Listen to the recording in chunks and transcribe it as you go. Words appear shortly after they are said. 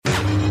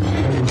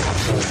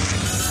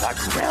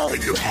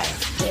power you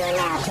have. You are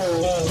now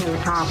tuned in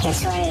to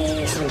Cautious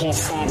Ways. So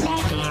just sit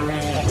back and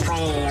ready to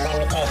play. Let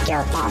me take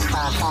your thoughts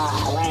far,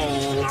 far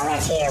away. Now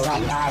let's hear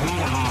what Darth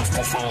Vader has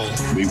to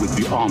say. We would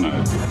be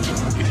honored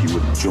if you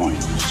would join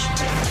us.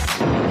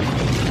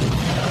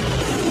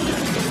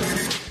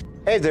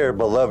 Hey there,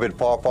 beloved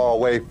far, far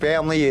away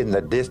family in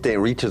the distant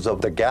reaches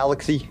of the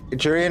galaxy.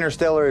 It's your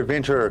interstellar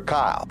adventurer,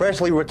 Kyle,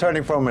 freshly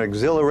returning from an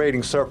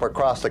exhilarating surf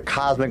across the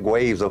cosmic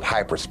waves of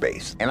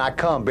hyperspace. And I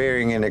come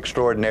bearing an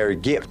extraordinary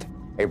gift,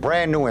 a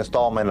brand new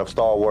installment of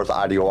Star Wars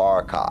Audio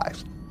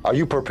Archives. Are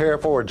you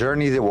prepared for a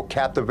journey that will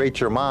captivate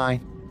your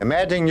mind?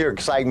 Imagine your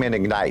excitement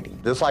igniting,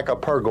 just like a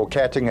Purgle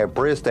catching a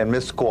brisk and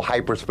mystical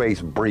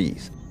hyperspace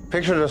breeze.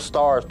 Picture the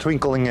stars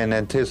twinkling in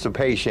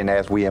anticipation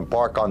as we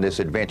embark on this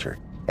adventure.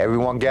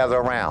 Everyone gather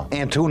around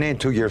and tune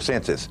into your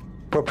senses.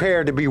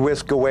 Prepare to be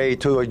whisked away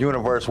to a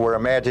universe where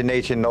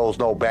imagination knows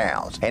no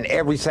bounds, and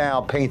every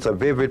sound paints a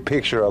vivid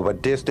picture of a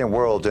distant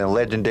world and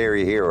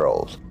legendary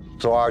heroes.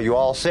 So are you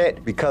all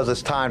set? Because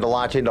it's time to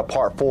launch into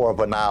part 4 of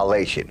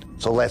Annihilation.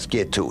 So let's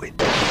get to it.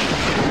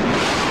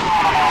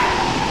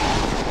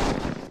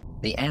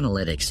 The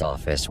analytics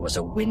office was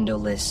a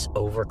windowless,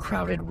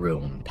 overcrowded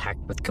room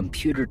packed with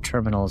computer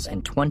terminals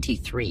and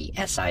 23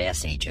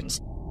 SIS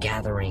agents,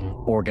 gathering,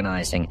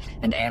 organizing,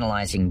 and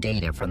analyzing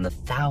data from the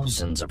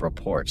thousands of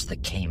reports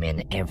that came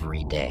in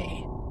every day.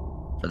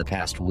 For the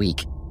past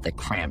week, the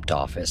cramped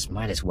office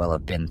might as well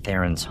have been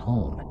Theron's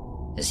home,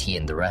 as he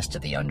and the rest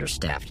of the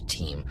understaffed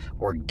team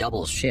worked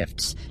double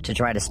shifts to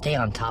try to stay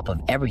on top of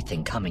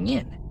everything coming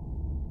in.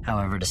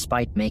 However,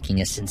 despite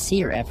making a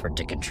sincere effort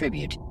to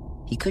contribute,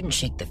 he couldn't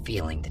shake the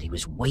feeling that he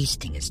was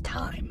wasting his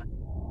time.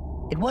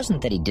 It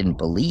wasn't that he didn't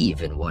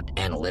believe in what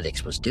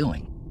analytics was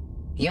doing.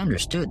 He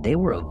understood they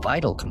were a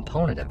vital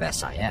component of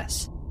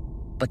SIS.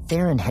 But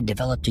Theron had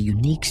developed a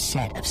unique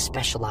set of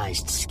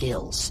specialized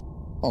skills,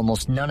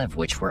 almost none of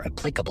which were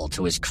applicable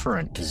to his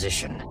current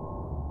position.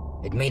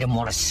 It made him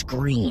want to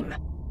scream.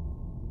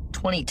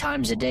 20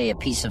 times a day, a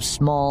piece of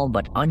small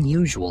but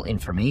unusual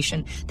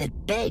information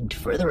that begged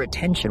further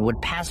attention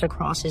would pass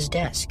across his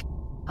desk.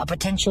 A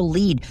potential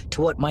lead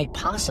to what might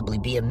possibly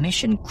be a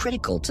mission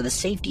critical to the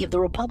safety of the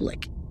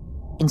Republic.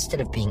 Instead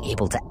of being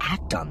able to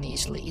act on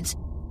these leads,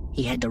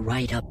 he had to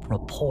write up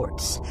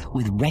reports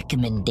with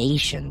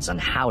recommendations on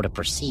how to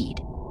proceed,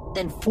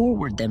 then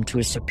forward them to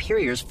his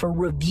superiors for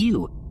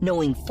review,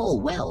 knowing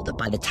full well that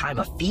by the time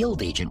a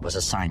field agent was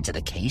assigned to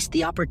the case,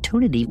 the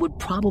opportunity would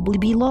probably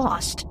be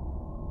lost.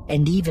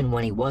 And even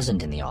when he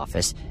wasn't in the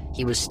office,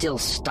 he was still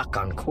stuck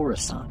on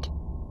Coruscant,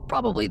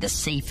 probably the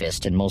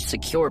safest and most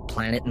secure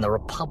planet in the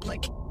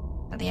Republic,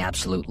 and the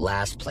absolute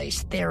last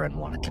place Theron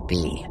wanted to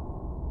be.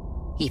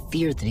 He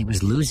feared that he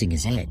was losing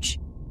his edge.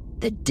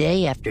 The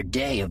day after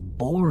day of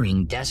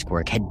boring desk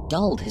work had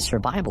dulled his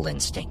survival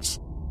instincts.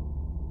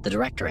 The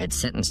director had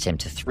sentenced him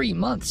to 3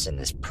 months in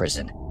this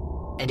prison,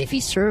 and if he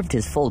served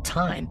his full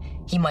time,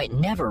 he might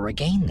never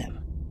regain them.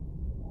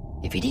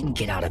 If he didn't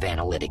get out of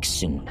analytics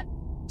soon,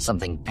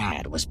 something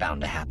bad was bound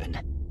to happen.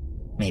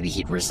 Maybe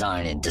he'd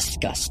resign in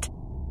disgust,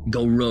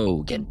 go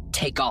rogue, and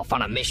take off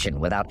on a mission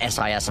without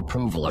SIS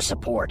approval or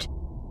support.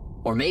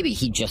 Or maybe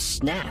he'd just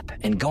snap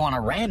and go on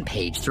a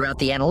rampage throughout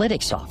the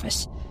analytics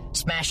office,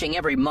 smashing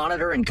every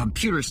monitor and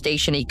computer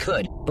station he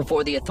could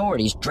before the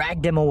authorities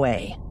dragged him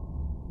away.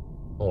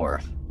 Or,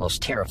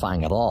 most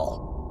terrifying of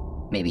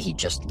all, maybe he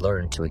just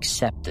learned to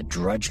accept the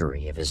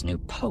drudgery of his new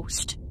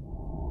post.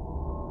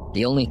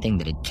 The only thing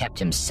that had kept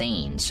him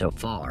sane so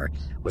far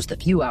was the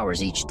few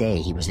hours each day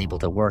he was able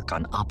to work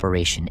on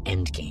Operation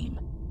Endgame,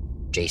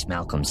 Jace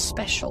Malcolm's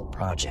special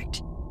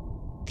project.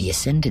 The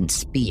Ascendant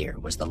Spear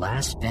was the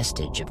last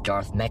vestige of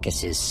Darth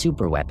Mekis'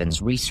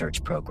 superweapons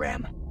research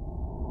program.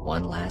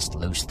 One last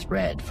loose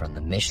thread from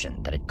the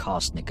mission that had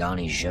cost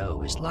Nagani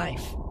Zhou his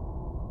life.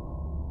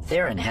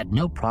 Theron had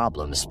no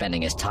problem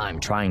spending his time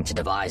trying to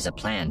devise a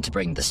plan to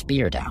bring the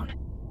spear down.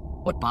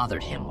 What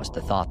bothered him was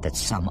the thought that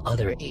some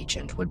other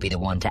agent would be the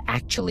one to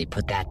actually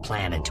put that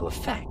plan into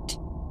effect.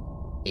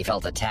 He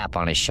felt a tap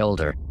on his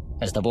shoulder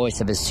as the voice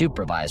of his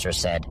supervisor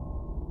said,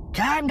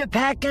 "Time to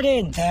pack it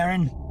in,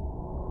 Theron."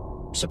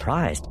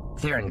 Surprised,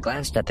 Theron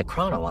glanced at the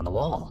chrono on the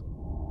wall.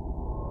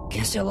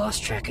 "Guess I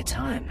lost track of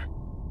time,"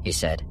 he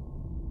said.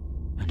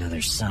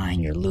 "Another sign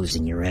you're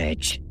losing your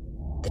edge.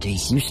 The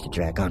days used to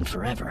drag on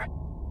forever.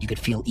 You could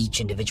feel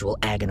each individual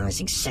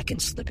agonizing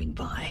second slipping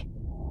by.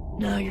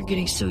 Now you're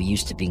getting so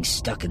used to being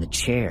stuck in the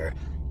chair,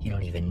 you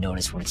don't even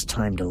notice when it's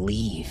time to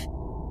leave.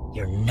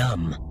 You're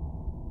numb."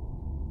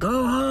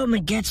 "Go home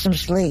and get some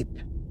sleep,"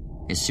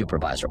 his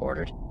supervisor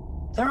ordered.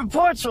 "The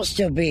reports will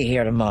still be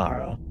here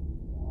tomorrow."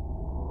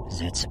 "Is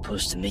that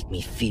supposed to make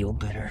me feel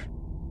better?"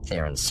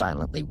 Theron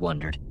silently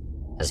wondered,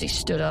 as he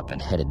stood up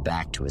and headed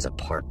back to his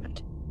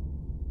apartment.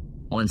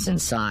 Once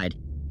inside,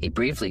 he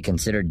briefly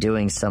considered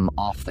doing some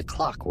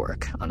off-the-clock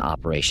work on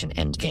Operation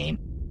Endgame.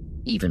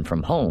 Even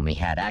from home, he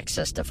had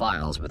access to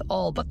files with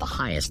all but the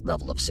highest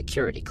level of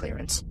security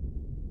clearance.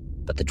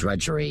 But the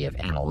drudgery of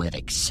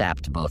analytics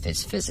sapped both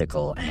his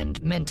physical and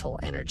mental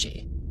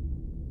energy.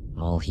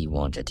 All he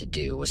wanted to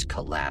do was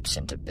collapse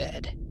into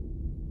bed.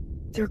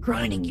 They're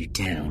grinding you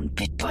down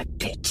bit by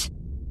bit.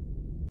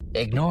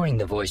 Ignoring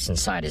the voice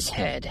inside his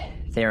head,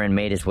 Theron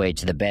made his way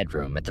to the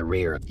bedroom at the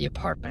rear of the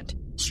apartment,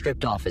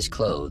 stripped off his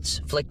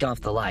clothes, flicked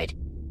off the light,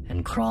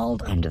 and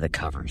crawled under the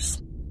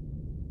covers.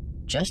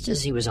 Just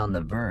as he was on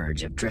the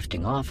verge of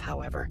drifting off,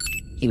 however,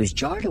 he was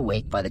jarred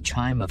awake by the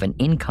chime of an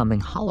incoming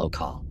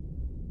holocall.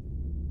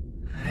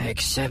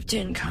 "Accept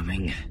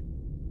incoming,"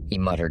 he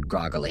muttered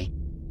groggily,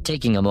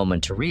 taking a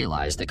moment to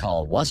realize the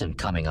call wasn't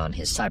coming on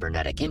his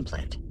cybernetic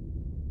implant.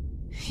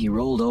 He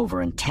rolled over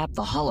and tapped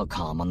the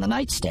holocom on the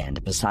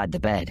nightstand beside the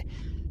bed,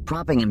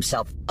 propping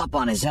himself up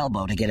on his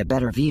elbow to get a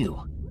better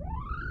view.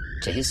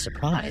 To his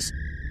surprise,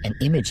 an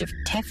image of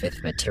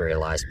Tethys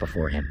materialized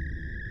before him,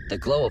 the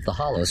glow of the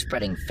holo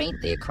spreading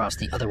faintly across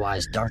the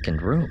otherwise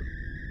darkened room.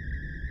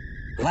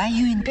 "Why are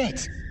you in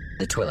bed?"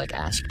 the Twi'lek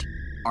asked,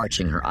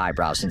 arching her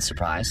eyebrows in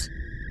surprise.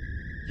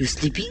 You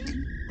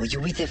sleeping? Or you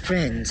with a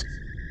friend?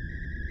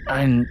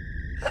 I'm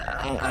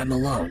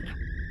alone,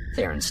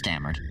 Theron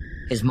stammered,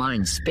 his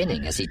mind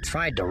spinning as he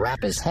tried to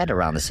wrap his head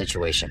around the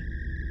situation.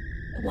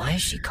 Why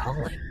is she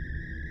calling?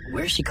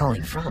 Where's she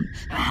calling from?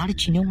 How did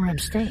she know where I'm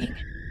staying?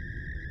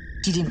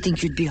 Didn't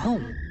think you'd be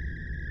home.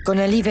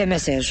 Gonna leave a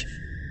message.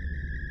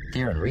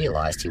 Theron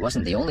realized he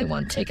wasn't the only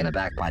one taken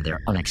aback by their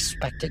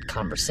unexpected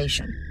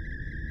conversation.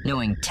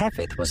 Knowing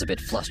Tethys was a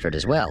bit flustered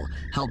as well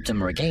helped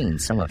him regain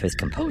some of his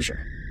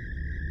composure.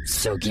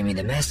 So give me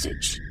the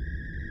message.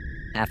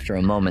 After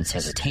a moment's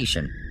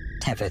hesitation,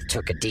 Tethys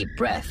took a deep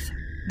breath,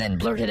 then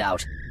blurted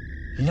out,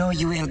 "Know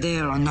you were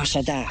there on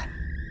Nashadar.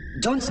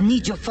 Don't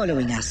need you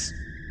following us.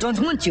 Don't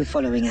want you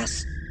following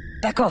us.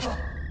 Back off,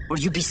 or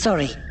you'll be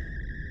sorry."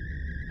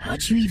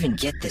 How'd you even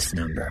get this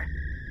number?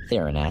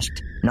 Theron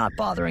asked, not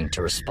bothering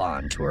to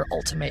respond to her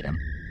ultimatum.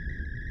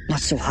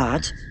 Not so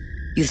hard.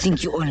 You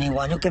think you're only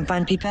one who can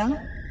find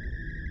people?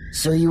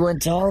 So you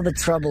went to all the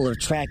trouble of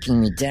tracking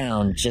me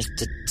down just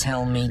to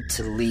tell me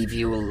to leave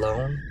you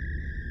alone?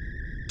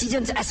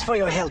 Didn't ask for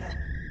your help.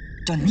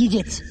 Don't need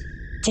it.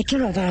 Take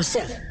care of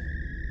ourselves.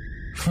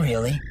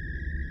 Really?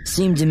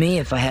 Seemed to me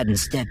if I hadn't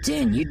stepped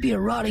in, you'd be a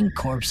rotting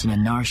corpse in a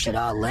Nar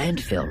Shaddaa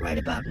landfill right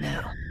about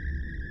now.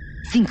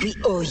 Think we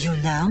owe you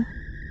now?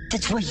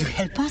 That's why you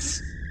help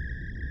us?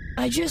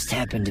 I just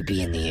happened to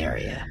be in the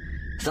area.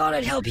 Thought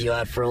I'd help you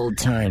out for old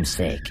time's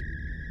sake.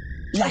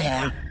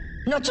 Liar.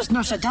 Not just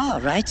Nar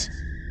Shaddaa, right?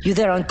 You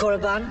there on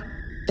Korriban?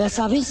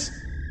 Bersavis?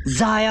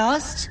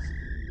 Ziost?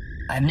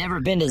 I've never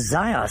been to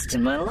Ziost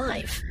in my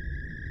life.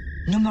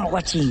 No more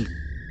watching.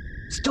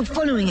 Stop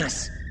following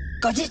us.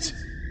 Got it?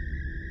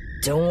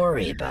 Don't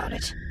worry about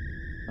it.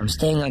 I'm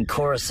staying on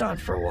Coruscant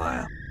for a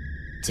while.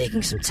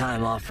 Taking some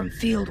time off from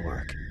field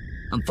work.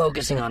 I'm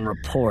focusing on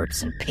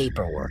reports and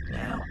paperwork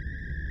now.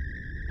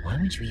 Why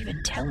would you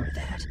even tell her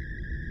that?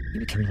 You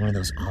becoming one of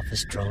those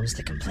office drones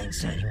that complains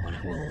to anyone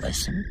who will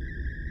listen?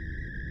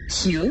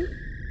 You?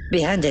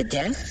 Behind the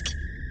desk?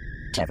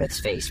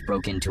 Tethys' face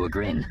broke into a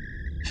grin.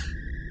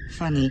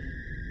 Funny.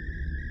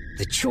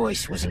 The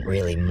choice wasn't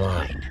really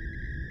mine,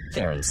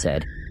 Theron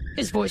said,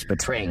 his voice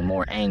betraying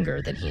more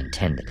anger than he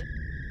intended.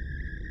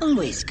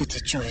 Always good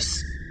to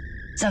choice.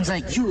 Sounds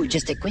like you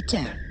just a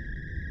quitter.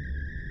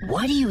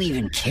 Why do you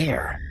even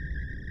care?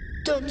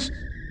 Don't.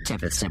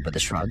 Tethys said with a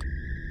shrug.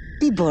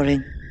 Be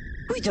boring.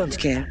 We don't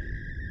care.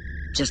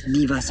 Just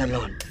leave us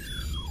alone.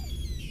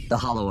 The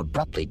holo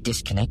abruptly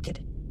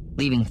disconnected,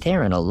 leaving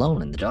Theron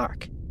alone in the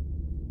dark.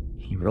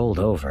 He rolled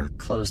over,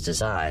 closed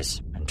his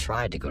eyes, and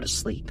tried to go to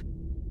sleep.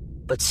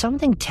 But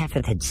something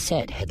Tethys had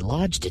said had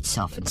lodged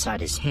itself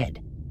inside his head,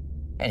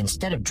 and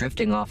instead of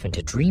drifting off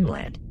into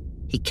dreamland,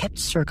 he kept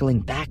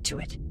circling back to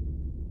it.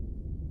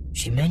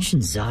 She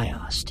mentioned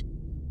Ziost.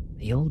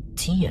 The old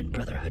Tian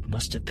Brotherhood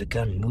must have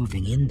begun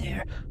moving in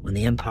there when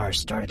the Empire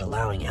started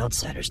allowing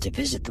outsiders to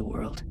visit the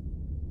world.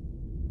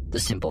 The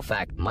simple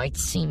fact might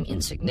seem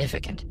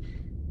insignificant,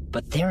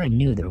 but Theron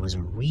knew there was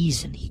a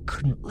reason he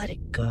couldn't let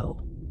it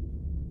go.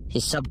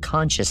 His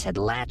subconscious had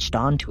latched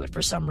onto it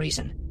for some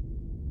reason.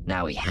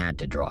 Now he had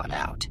to draw it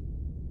out.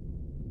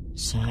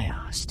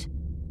 Ziost.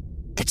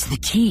 That's the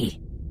key!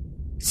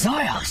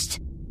 Ziost!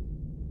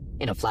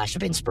 In a flash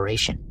of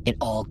inspiration, it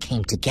all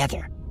came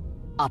together.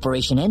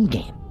 Operation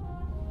Endgame.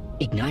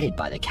 Ignited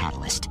by the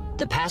catalyst,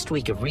 the past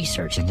week of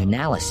research and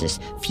analysis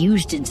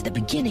fused into the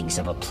beginnings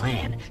of a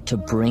plan to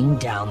bring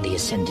down the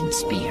Ascendant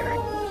Spear.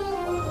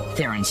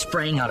 Theron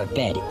sprang out of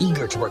bed,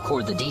 eager to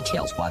record the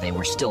details while they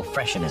were still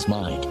fresh in his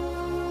mind.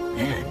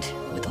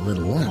 And, with a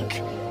little luck,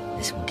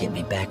 this will get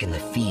me back in the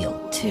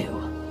field,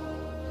 too.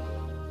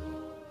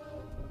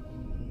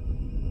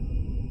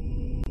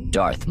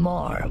 Darth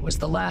Marr was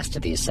the last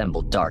of the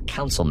assembled Dark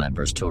Council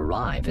members to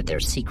arrive at their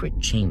secret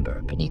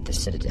chamber beneath the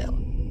Citadel.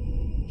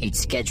 He'd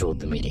scheduled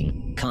the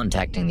meeting,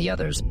 contacting the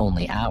others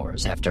only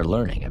hours after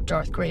learning of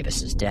Darth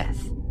Gravis's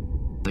death.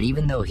 But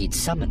even though he'd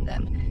summoned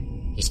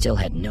them, he still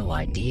had no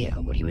idea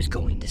what he was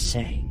going to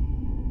say.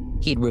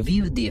 He'd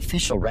reviewed the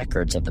official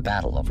records of the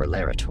battle over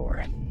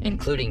Lerator,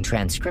 including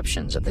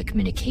transcriptions of the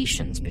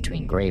communications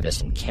between Gravis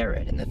and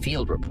Carrot and the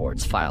field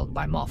reports filed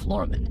by Moff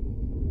Lorman.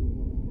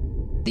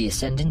 The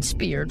Ascendant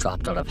Spear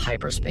dropped out of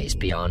hyperspace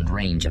beyond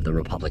range of the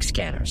Republic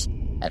scanners,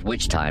 at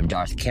which time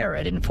Darth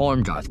Carrot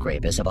informed Darth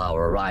Gravis of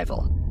our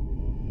arrival.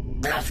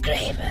 Darth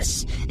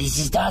Gravis, this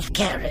is Darth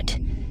Carrot.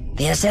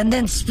 The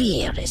Ascendant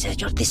Spear is at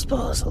your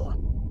disposal.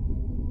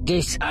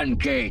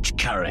 Disengage,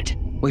 Carrot.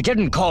 We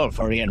didn't call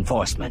for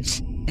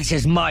reinforcements. This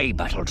is my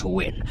battle to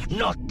win,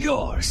 not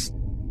yours.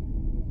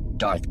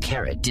 Darth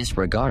Carrot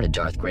disregarded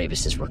Darth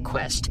Gravis's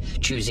request,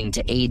 choosing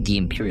to aid the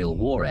Imperial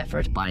war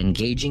effort by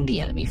engaging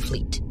the enemy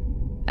fleet.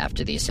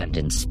 After the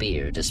Ascendant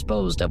Spear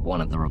disposed of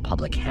one of the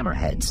Republic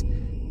hammerheads,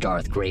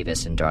 Darth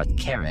Gravis and Darth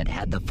Carrot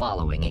had the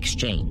following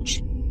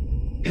exchange.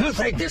 You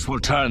think this will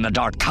turn the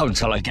Dark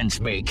Council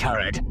against me,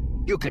 Carrot?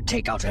 You could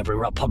take out every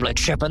Republic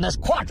ship in this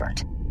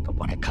quadrant, but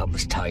when it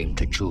comes time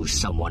to choose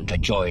someone to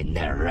join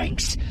their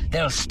ranks,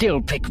 they'll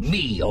still pick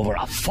me over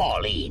a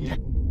Falleen.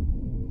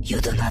 You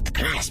do not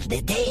grasp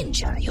the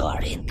danger you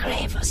are in,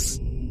 Gravis.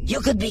 You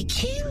could be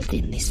killed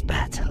in this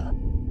battle.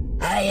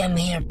 I am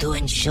here to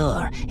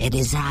ensure a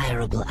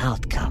desirable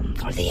outcome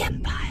for the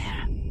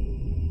Empire.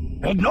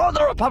 Ignore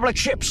the Republic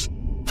ships!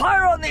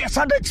 Fire on the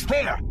Ascendant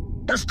Spear!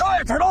 Destroy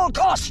it at all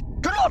costs!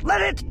 Do not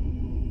let it...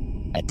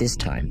 At this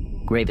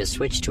time, Gravis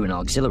switched to an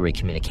auxiliary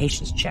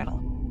communications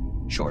channel.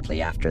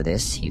 Shortly after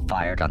this, he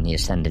fired on the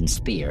Ascendant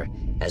Spear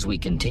as we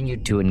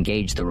continued to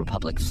engage the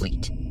Republic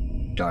fleet.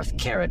 Darth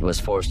Carrot was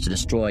forced to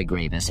destroy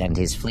Gravis and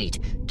his fleet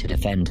to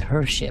defend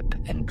her ship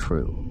and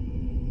crew.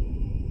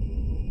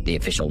 The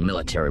official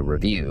military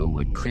review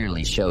would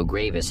clearly show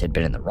Gravis had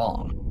been in the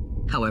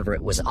wrong. However,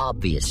 it was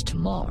obvious to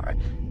Mar,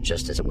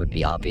 just as it would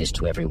be obvious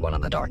to everyone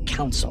on the Dark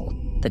Council,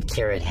 that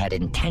Carrot had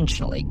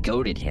intentionally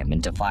goaded him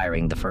into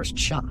firing the first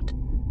shot.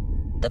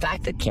 The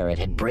fact that Carrot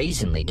had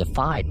brazenly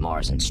defied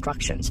Mar's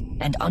instructions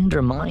and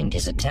undermined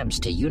his attempts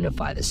to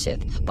unify the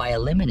Sith by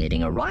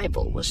eliminating a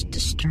rival was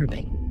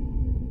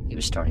disturbing. He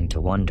was starting to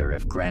wonder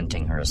if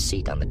granting her a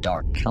seat on the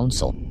Dark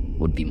Council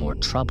would be more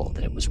trouble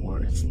than it was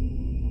worth.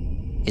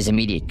 His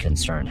immediate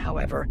concern,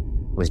 however,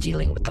 was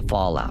dealing with the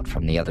fallout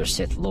from the other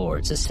Sith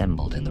Lords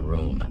assembled in the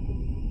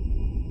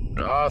room.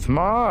 Darth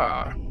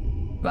Mar,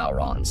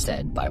 Valron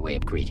said by way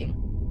of greeting.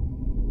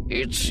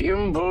 It's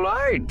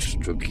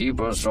impolite to keep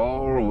us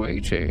all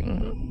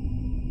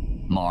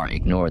waiting. Mar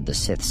ignored the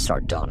Sith's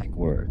sardonic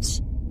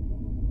words.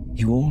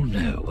 You all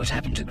know what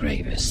happened to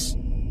Gravis,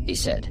 he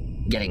said,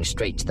 getting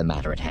straight to the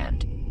matter at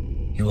hand.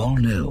 You all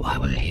know why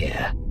we're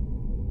here.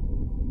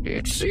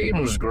 It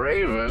seems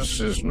Gravis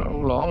is no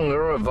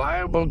longer a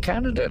viable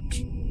candidate,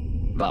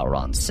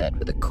 Valron said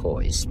with a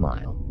coy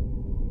smile.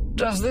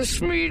 Does this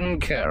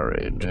mean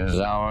Carrot is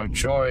our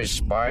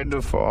choice by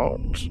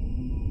default?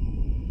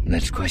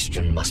 That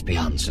question must be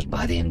answered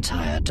by the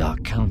entire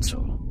Dark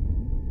Council,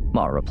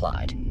 Mar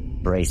replied,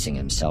 bracing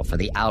himself for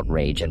the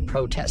outrage and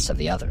protests of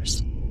the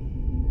others.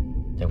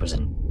 There was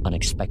an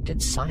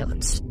unexpected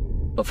silence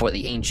before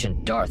the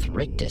ancient Darth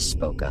Rictus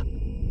spoke up.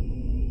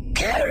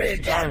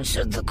 Carrot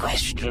answered the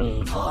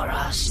question for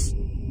us,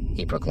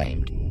 he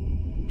proclaimed.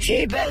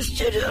 She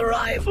bested her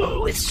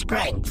rival with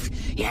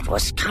strength, yet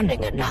was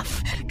cunning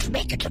enough to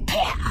make it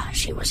appear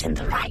she was in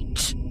the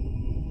right.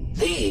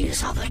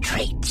 These are the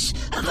traits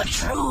of a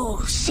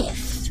true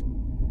Sith.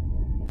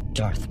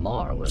 Darth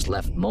Mar was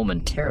left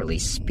momentarily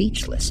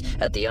speechless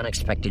at the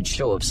unexpected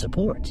show of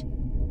support.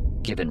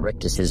 Given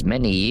Rictus's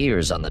many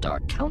years on the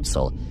Dark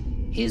Council,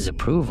 his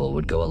approval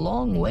would go a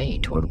long way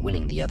toward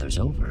winning the others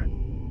over.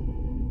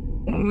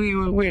 We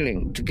were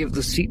willing to give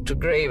the seat to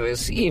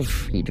Gravis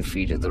if he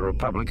defeated the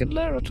Republic at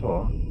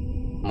Lerator,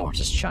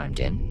 Mortis chimed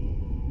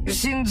in.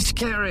 Since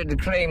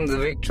Carrot claimed the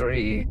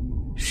victory,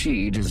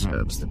 she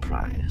deserves the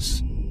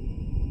prize.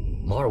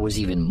 Mar was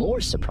even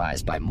more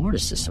surprised by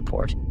Mortis's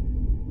support.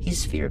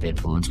 His sphere of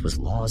influence was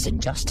laws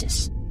and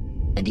justice,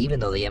 and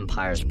even though the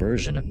Empire's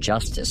version of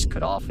justice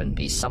could often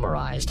be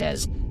summarized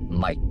as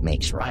might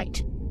makes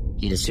right,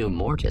 he'd assumed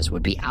Mortis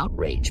would be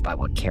outraged by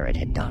what Carrot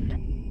had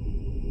done.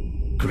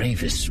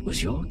 Gravis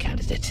was your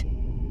candidate,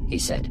 he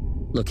said,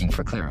 looking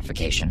for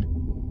clarification.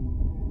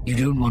 You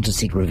don't want to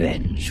seek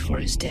revenge for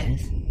his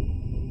death?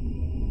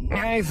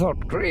 I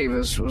thought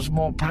Gravis was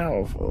more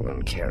powerful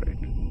than Carrot,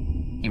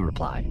 he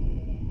replied.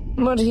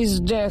 But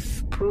his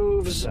death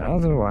proves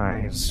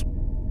otherwise.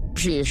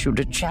 She issued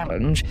a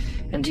challenge,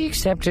 and he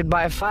accepted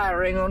by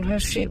firing on her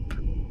ship.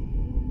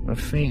 A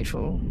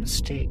fatal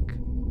mistake.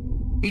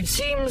 It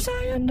seems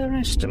I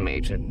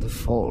underestimated the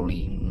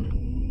Falleen.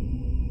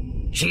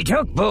 She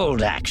took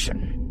bold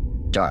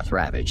action, Darth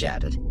Ravage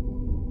added.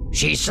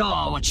 She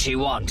saw what she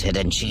wanted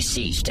and she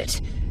seized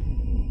it.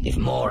 If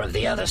more of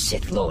the other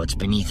Sith Lords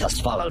beneath us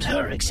followed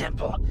her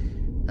example,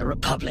 the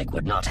Republic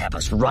would not have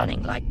us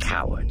running like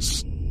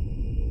cowards.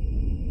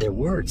 Their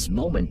words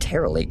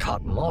momentarily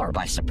caught Mar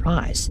by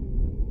surprise.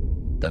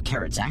 Though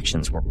Carrot's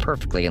actions were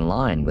perfectly in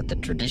line with the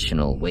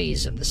traditional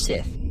ways of the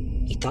Sith,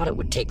 he thought it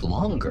would take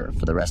longer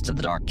for the rest of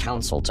the Dark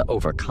Council to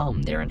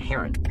overcome their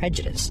inherent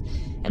prejudice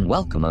and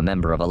welcome a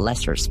member of a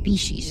lesser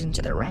species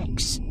into their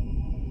ranks.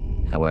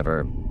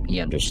 However,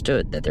 he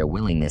understood that their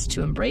willingness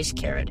to embrace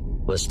Carrot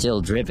was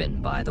still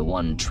driven by the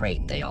one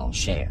trait they all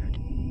shared: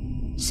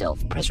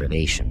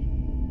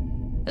 self-preservation.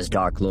 As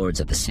Dark Lords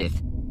of the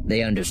Sith,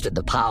 they understood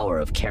the power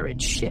of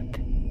Carriage's ship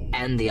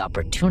and the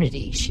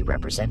opportunity she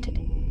represented.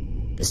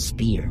 The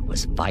spear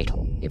was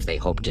vital if they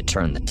hoped to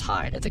turn the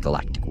tide of the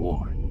galactic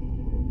war.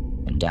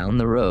 And down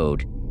the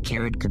road,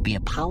 Carrot could be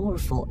a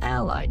powerful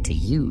ally to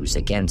use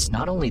against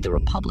not only the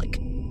Republic,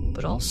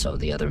 but also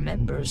the other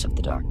members of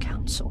the Dark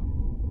Council.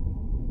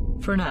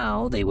 For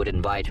now, they would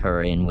invite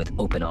her in with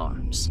open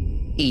arms,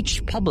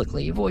 each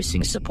publicly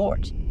voicing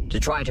support to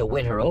try to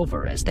win her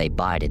over as they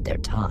bided their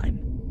time.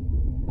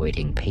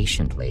 Waiting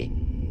patiently,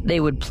 they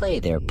would play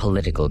their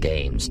political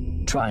games,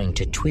 trying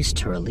to twist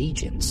her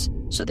allegiance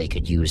so they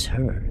could use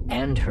her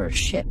and her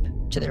ship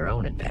to their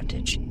own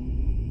advantage,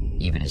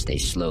 even as they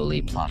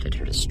slowly plotted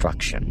her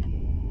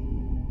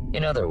destruction.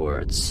 In other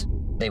words,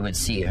 they would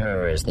see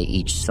her as they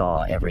each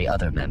saw every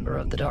other member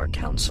of the Dark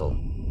Council,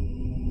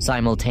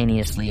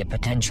 simultaneously a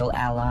potential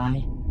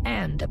ally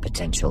and a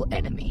potential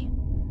enemy.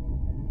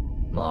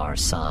 Mar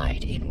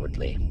sighed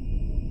inwardly.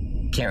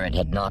 Karen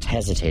had not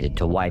hesitated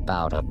to wipe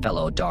out a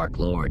fellow Dark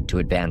Lord to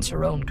advance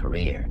her own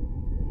career,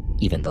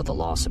 even though the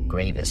loss of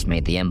Gravis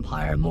made the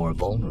Empire more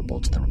vulnerable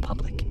to the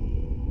Republic.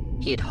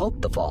 He had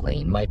hoped the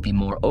Fallen might be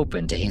more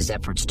open to his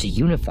efforts to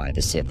unify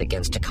the Sith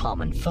against a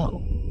common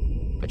foe,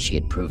 but she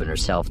had proven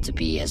herself to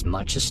be as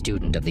much a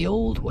student of the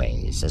old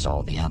ways as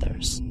all the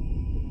others.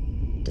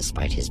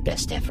 Despite his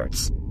best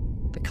efforts,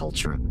 the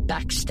culture of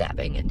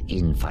backstabbing and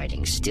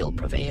infighting still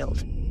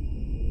prevailed.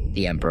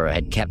 The Emperor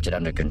had kept it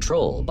under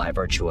control by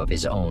virtue of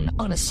his own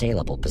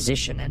unassailable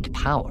position and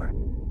power,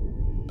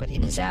 but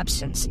in his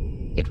absence,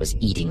 it was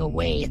eating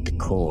away at the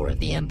core of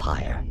the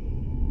Empire,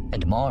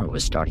 and Mar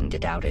was starting to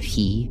doubt if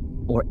he,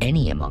 or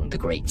any among the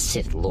great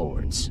Sith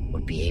Lords,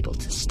 would be able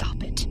to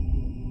stop it.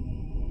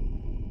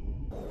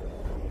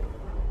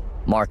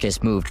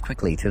 Marcus moved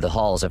quickly through the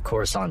halls of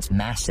Coruscant's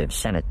massive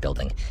Senate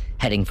building,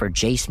 heading for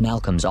Jace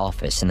Malcolm's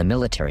office in the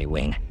military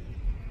wing.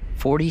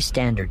 40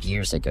 standard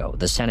years ago,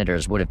 the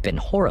senators would have been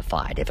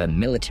horrified if a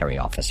military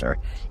officer,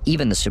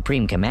 even the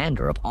supreme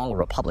commander of all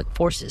Republic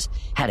forces,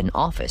 had an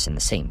office in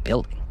the same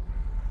building.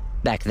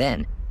 Back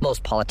then,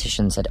 most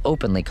politicians had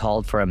openly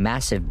called for a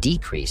massive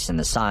decrease in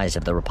the size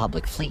of the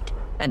Republic fleet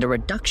and a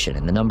reduction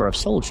in the number of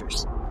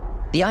soldiers.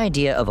 The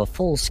idea of a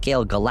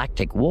full-scale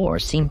galactic war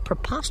seemed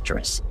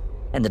preposterous,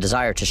 and the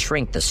desire to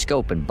shrink the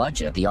scope and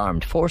budget of the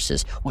armed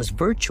forces was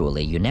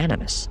virtually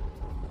unanimous.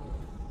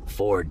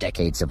 4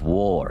 decades of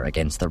war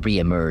against the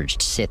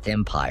re-emerged Sith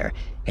Empire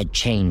had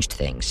changed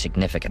things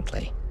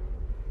significantly.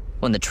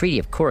 When the Treaty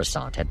of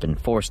Coruscant had been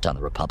forced on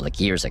the Republic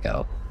years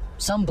ago,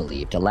 some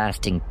believed a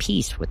lasting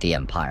peace with the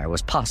Empire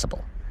was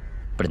possible.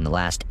 But in the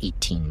last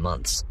 18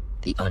 months,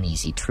 the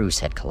uneasy truce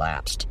had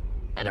collapsed,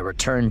 and a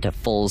return to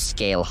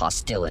full-scale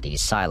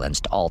hostilities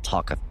silenced all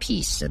talk of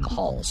peace in the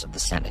halls of the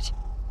Senate.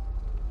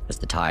 As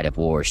the tide of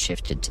war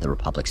shifted to the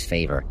Republic's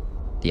favor,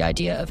 the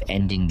idea of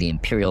ending the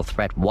Imperial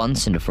threat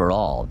once and for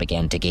all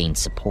began to gain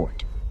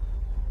support.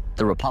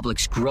 The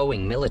Republic's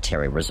growing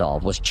military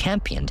resolve was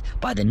championed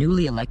by the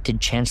newly elected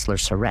Chancellor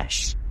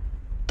Suresh.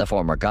 The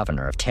former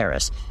governor of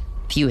Terrace,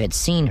 few had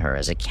seen her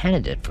as a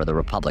candidate for the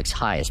Republic's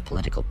highest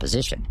political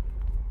position,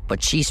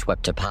 but she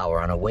swept to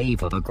power on a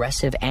wave of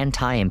aggressive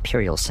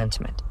anti-Imperial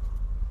sentiment.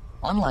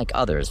 Unlike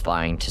others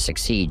vying to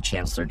succeed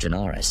Chancellor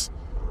Janaris,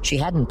 she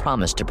hadn't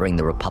promised to bring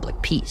the Republic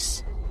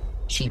peace.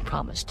 She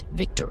promised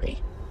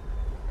victory.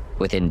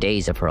 Within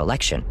days of her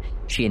election,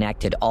 she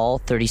enacted all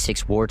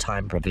 36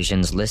 wartime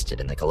provisions listed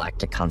in the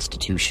Galactic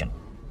Constitution,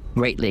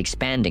 greatly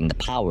expanding the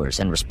powers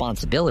and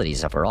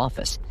responsibilities of her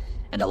office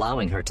and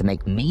allowing her to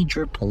make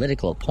major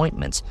political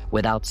appointments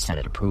without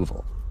Senate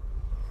approval.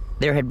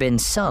 There had been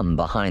some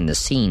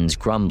behind-the-scenes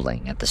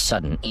grumbling at the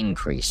sudden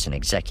increase in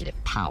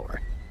executive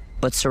power,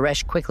 but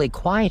Suresh quickly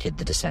quieted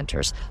the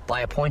dissenters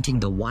by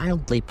appointing the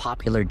wildly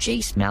popular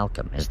Jace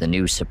Malcolm as the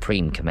new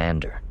Supreme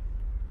Commander.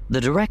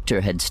 The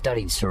director had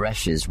studied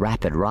Suresh's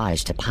rapid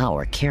rise to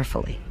power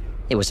carefully.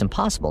 It was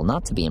impossible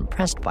not to be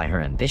impressed by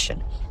her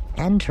ambition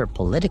and her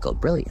political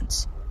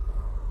brilliance.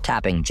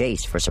 Tapping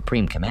Jace for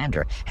Supreme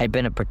Commander had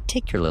been a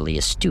particularly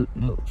astute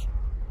move.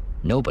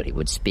 Nobody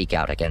would speak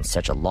out against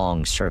such a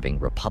long-serving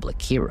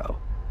Republic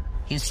hero.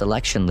 His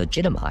selection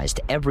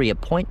legitimized every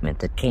appointment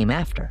that came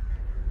after.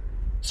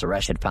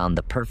 Suresh had found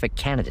the perfect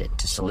candidate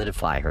to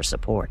solidify her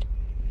support,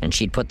 and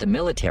she'd put the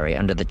military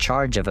under the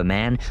charge of a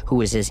man who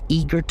was as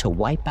eager to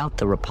wipe out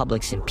the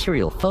Republic's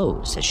imperial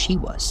foes as she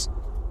was.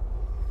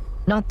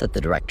 Not that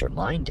the director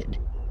minded.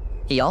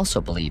 He also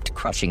believed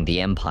crushing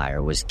the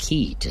Empire was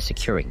key to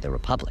securing the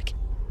Republic,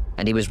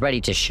 and he was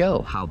ready to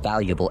show how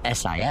valuable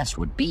SIS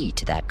would be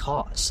to that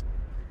cause.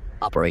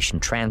 Operation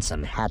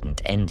Transom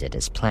hadn't ended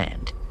as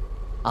planned.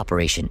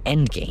 Operation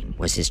Endgame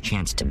was his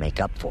chance to make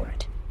up for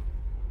it.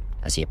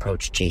 As he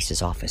approached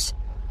Jace's office,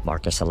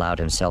 Marcus allowed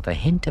himself a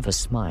hint of a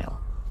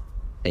smile.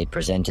 They'd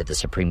presented the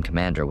Supreme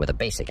Commander with a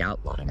basic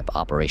outline of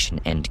Operation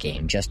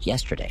Endgame just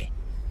yesterday,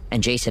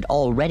 and Jace had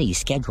already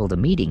scheduled a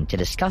meeting to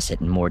discuss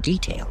it in more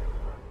detail.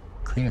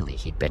 Clearly,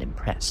 he'd been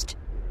impressed.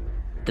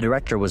 The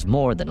director was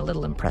more than a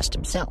little impressed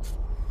himself.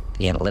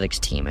 The analytics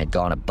team had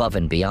gone above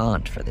and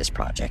beyond for this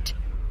project.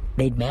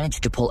 They'd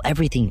managed to pull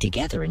everything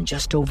together in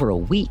just over a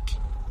week,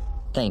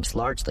 thanks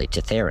largely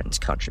to Theron's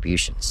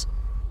contributions.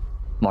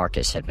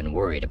 Marcus had been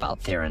worried about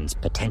Theron's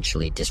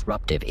potentially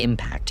disruptive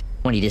impact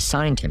when he'd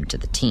assigned him to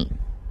the team,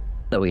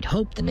 though he'd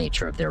hoped the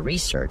nature of their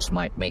research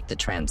might make the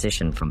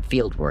transition from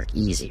fieldwork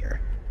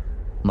easier.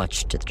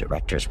 Much to the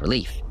director's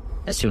relief,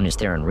 as soon as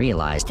Theron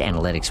realized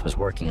Analytics was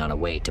working on a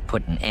way to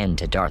put an end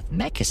to Darth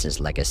Mekis'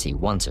 legacy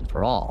once and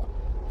for all,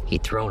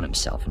 he'd thrown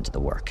himself into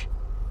the work.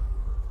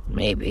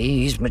 Maybe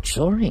he's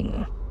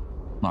maturing,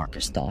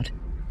 Marcus thought.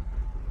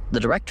 The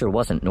director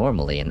wasn't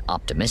normally an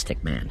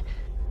optimistic man,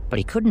 but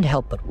he couldn't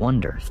help but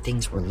wonder if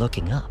things were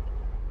looking up.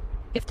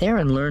 If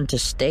Theron learned to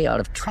stay out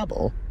of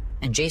trouble,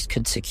 and Jace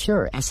could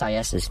secure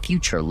SIS's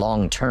future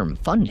long-term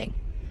funding,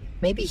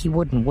 maybe he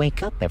wouldn't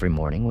wake up every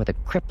morning with a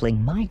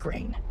crippling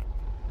migraine.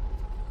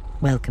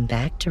 Welcome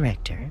back,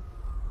 Director.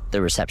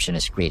 The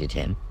receptionist greeted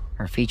him,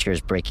 her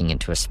features breaking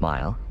into a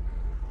smile.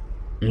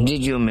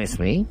 Did you miss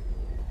me?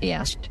 He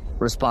asked,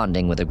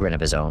 responding with a grin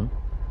of his own.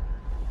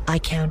 I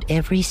count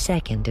every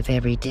second of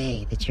every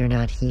day that you're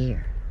not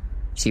here,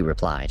 she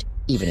replied,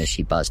 even as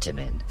she buzzed him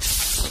in.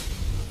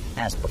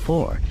 As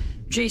before,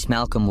 Jace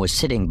Malcolm was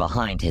sitting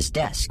behind his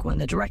desk when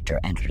the director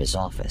entered his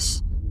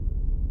office.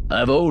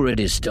 I've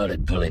already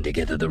started pulling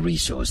together the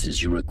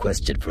resources you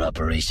requested for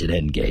Operation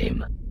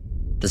Endgame,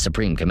 the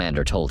Supreme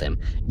Commander told him,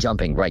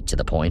 jumping right to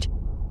the point.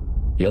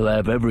 You'll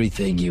have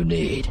everything you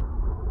need.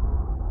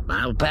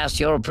 I'll pass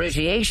your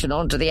appreciation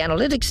on to the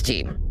analytics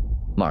team,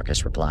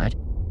 Marcus replied.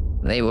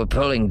 They were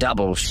pulling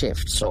double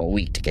shifts all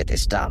week to get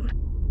this done.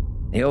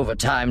 The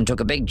overtime took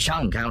a big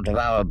chunk out of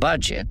our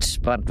budget,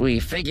 but we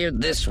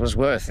figured this was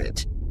worth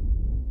it.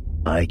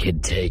 I can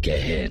take a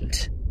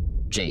hint,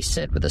 Jace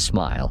said with a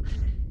smile,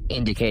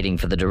 indicating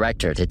for the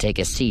director to take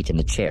a seat in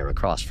the chair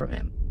across from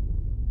him.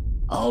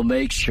 I'll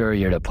make sure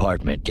your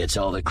department gets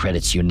all the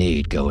credits you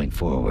need going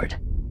forward.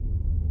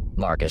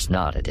 Marcus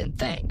nodded in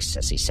thanks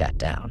as he sat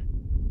down.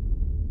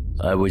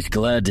 I was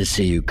glad to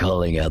see you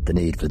calling out the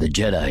need for the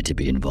Jedi to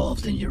be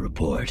involved in your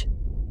report.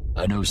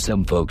 I know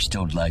some folks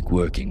don't like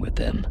working with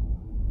them.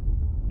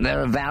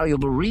 They're a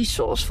valuable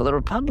resource for the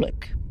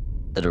Republic,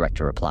 the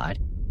director replied.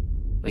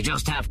 We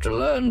just have to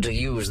learn to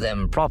use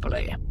them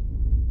properly.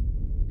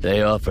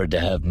 They offered to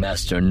have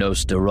Master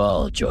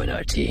Nostaral join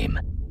our team.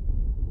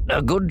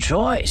 A good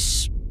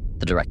choice,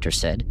 the director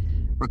said,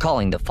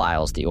 recalling the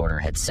files the Order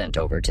had sent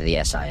over to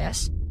the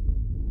SIS.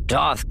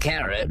 Darth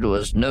Carrad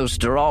was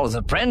Nostaral's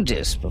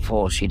apprentice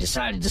before she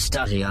decided to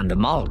study under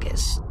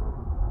Malgus.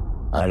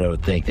 I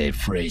don't think they'd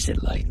phrase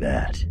it like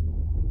that,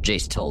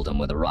 Jace told him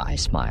with a wry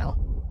smile.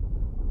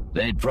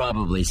 They'd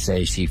probably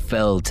say she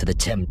fell to the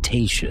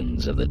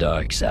temptations of the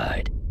dark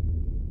side.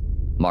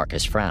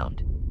 Marcus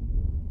frowned.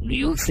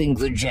 You think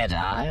the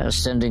Jedi are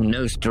sending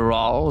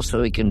Nostaral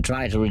so he can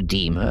try to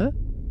redeem her?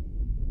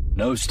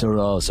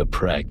 Nostaral's a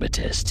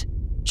pragmatist,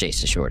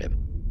 Jace assured him.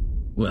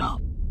 Well,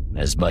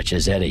 as much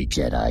as any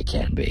Jedi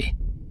can be.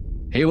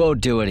 He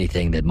won't do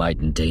anything that might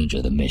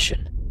endanger the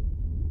mission.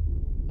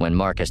 When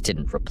Marcus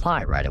didn't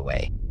reply right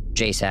away,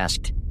 Jace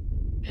asked,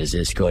 Is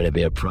this going to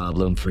be a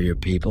problem for your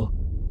people?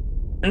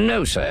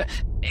 No, sir.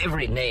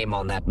 Every name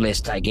on that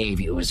list I gave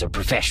you is a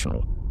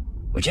professional.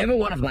 Whichever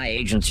one of my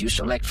agents you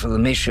select for the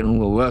mission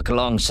will work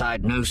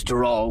alongside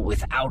Nostaral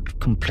without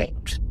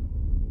complaint.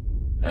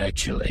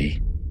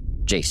 Actually,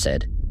 Jace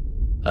said,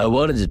 I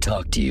wanted to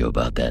talk to you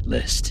about that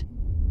list.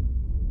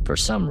 For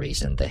some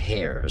reason, the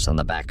hairs on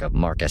the back of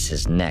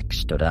Marcus's neck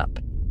stood up.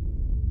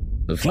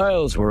 The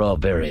files were all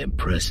very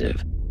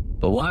impressive,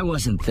 but why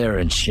wasn't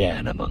Theron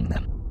Shan among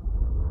them?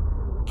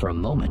 For a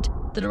moment,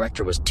 the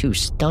director was too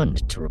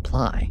stunned to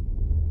reply.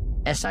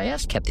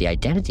 SIS kept the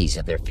identities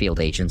of their field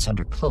agents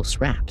under close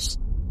wraps.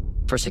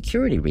 For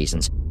security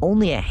reasons,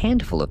 only a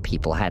handful of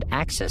people had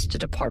access to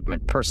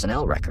department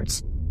personnel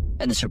records,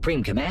 and the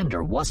Supreme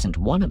Commander wasn't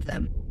one of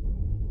them.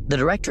 The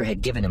director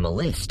had given him a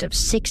list of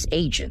 6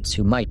 agents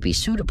who might be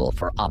suitable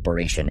for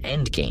Operation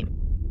Endgame,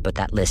 but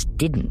that list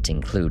didn't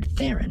include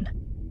Theron.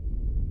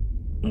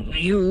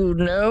 You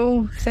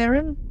know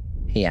Theron?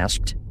 He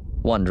asked,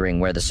 wondering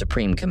where the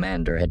Supreme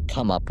Commander had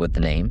come up with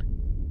the name.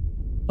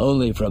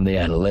 Only from the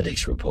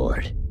analytics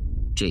report,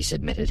 Jace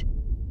admitted.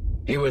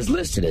 He was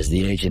listed as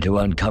the agent who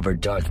uncovered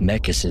Darth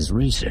Mekis'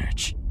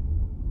 research.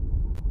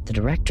 The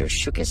director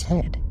shook his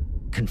head,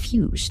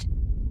 confused.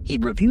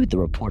 He'd reviewed the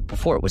report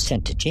before it was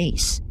sent to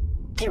Jace.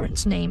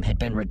 Theron's name had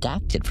been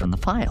redacted from the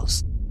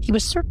files. He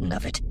was certain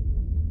of it.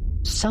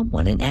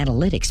 Someone in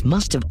analytics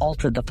must have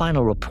altered the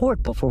final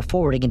report before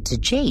forwarding it to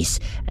Jace.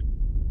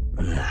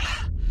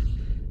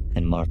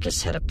 And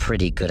Marcus had a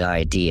pretty good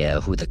idea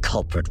who the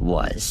culprit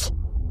was.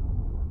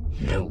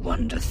 No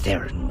wonder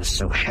Theron was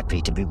so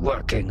happy to be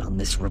working on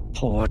this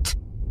report,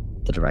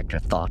 the director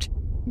thought,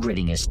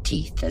 gritting his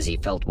teeth as he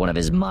felt one of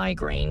his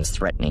migraines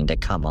threatening to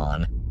come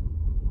on.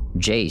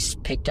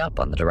 Jace picked up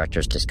on the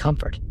director's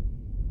discomfort.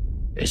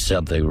 Is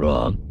something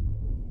wrong?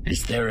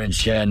 Is Theron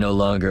Shan no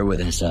longer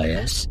with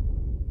SIS?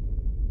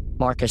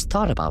 Marcus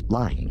thought about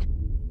lying,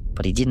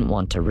 but he didn't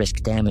want to risk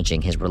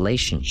damaging his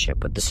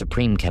relationship with the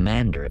Supreme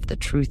Commander if the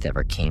truth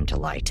ever came to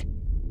light.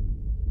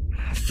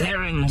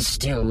 Theron's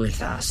still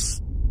with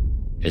us.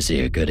 Is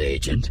he a good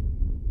agent?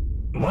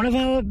 One of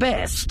our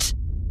best,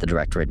 the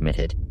director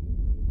admitted.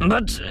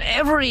 But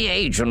every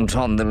agent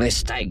on the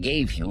list I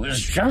gave you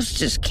is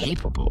just as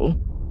capable.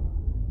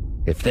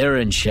 If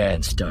Theron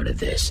Shan started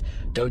this,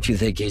 don't you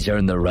think he's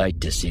earned the right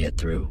to see it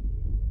through?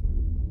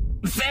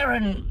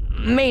 Theron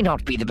may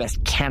not be the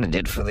best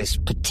candidate for this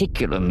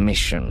particular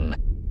mission,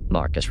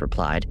 Marcus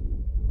replied.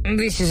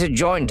 This is a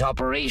joint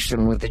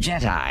operation with the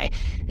Jedi.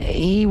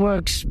 He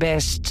works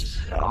best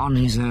on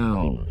his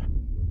own.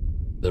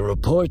 The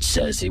report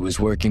says he was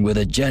working with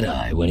a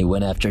Jedi when he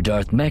went after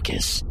Darth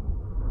Mekis.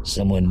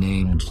 Someone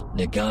named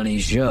Nagani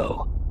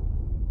Zhou.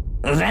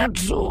 That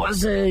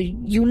was a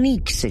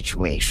unique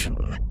situation.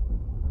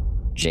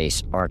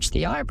 Jace arched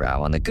the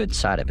eyebrow on the good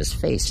side of his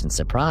face in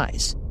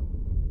surprise.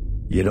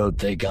 You don't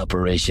think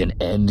Operation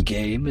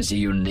Endgame is a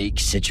unique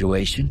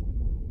situation?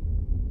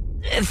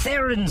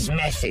 Theron's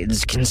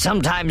methods can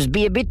sometimes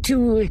be a bit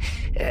too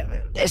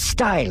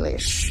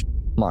stylish,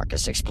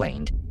 Marcus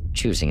explained,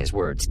 choosing his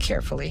words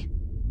carefully.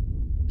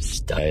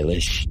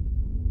 Stylish?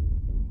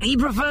 He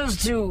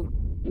prefers to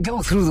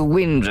go through the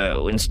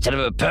window instead of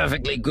a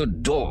perfectly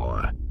good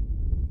door.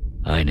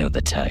 I know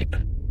the type,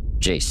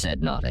 Jace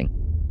said, nodding.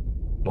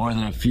 More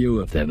than a few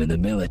of them in the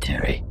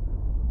military.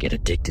 Get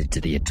addicted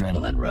to the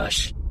adrenaline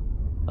rush.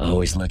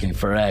 Always looking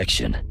for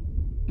action.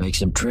 Makes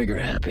them trigger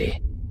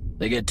happy.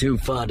 They get too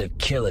fond of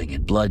killing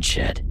and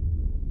bloodshed.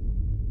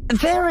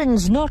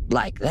 Theron's not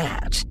like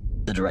that,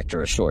 the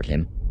director assured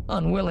him,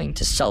 unwilling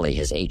to sully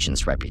his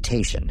agent's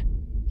reputation,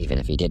 even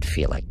if he did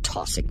feel like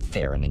tossing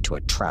Theron into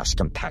a trash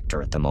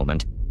compactor at the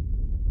moment.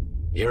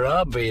 You're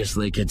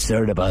obviously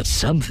concerned about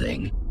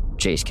something,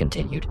 Jace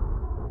continued.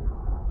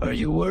 Are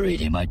you worried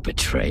he might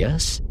betray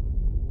us?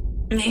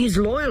 His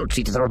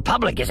loyalty to the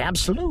Republic is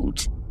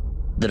absolute,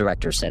 the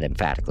director said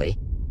emphatically.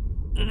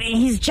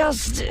 He's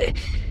just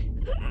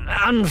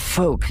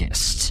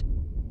unfocused.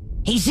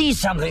 He sees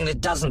something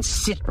that doesn't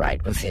sit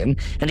right with him,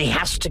 and he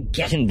has to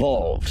get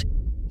involved,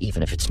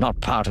 even if it's not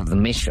part of the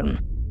mission.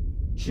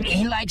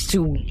 He likes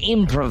to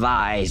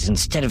improvise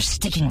instead of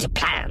sticking to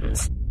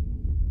plans.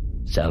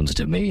 Sounds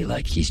to me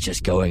like he's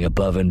just going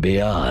above and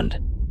beyond,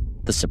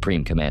 the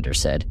Supreme Commander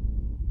said.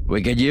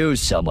 We could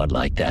use someone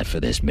like that for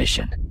this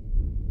mission.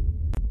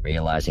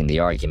 Realizing the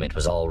argument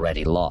was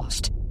already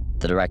lost,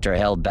 the director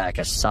held back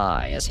a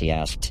sigh as he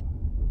asked,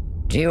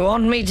 Do you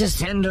want me to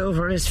send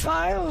over his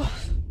file?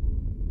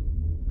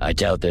 I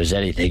doubt there's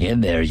anything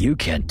in there you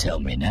can't tell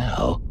me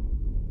now.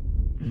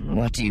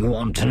 What do you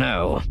want to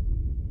know?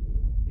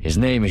 His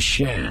name is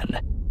Shan.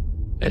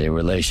 Any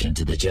relation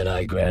to the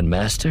Jedi Grand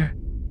Master?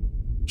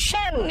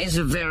 Shan is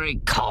a very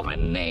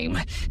common name.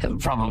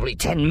 Probably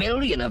 10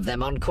 million of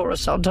them on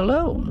Coruscant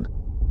alone.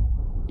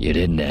 You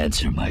didn't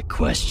answer my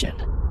question,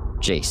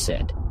 Jace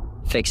said,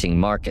 fixing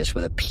Marcus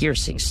with a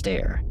piercing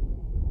stare.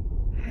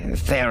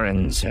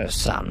 Theron's her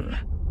son,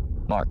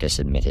 Marcus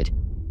admitted.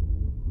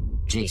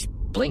 Jace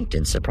blinked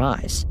in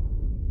surprise.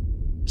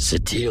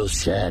 Satele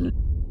Shan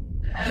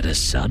had a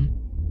son?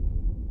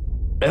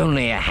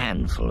 Only a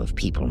handful of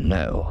people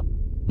know,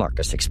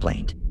 Marcus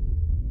explained.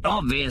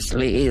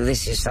 Obviously,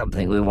 this is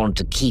something we want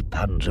to keep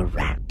under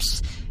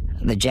wraps.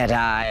 The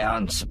Jedi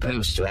aren't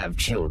supposed to have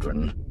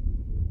children.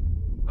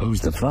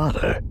 Who's the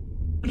father?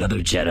 Another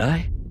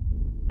Jedi?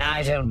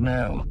 I don't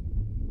know.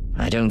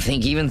 I don't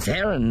think even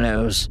Theron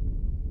knows.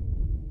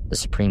 The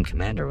Supreme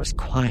Commander was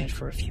quiet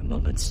for a few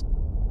moments.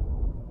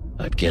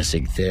 I'm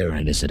guessing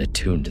Theron isn't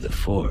attuned to the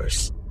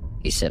Force,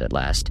 he said at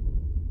last.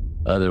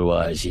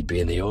 Otherwise, he'd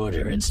be in the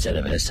Order instead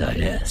of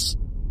SIS.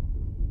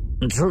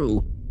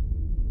 True.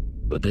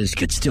 But this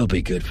could still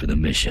be good for the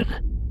mission,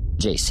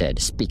 Jace said,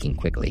 speaking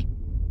quickly.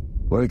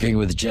 Working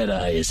with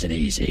Jedi isn't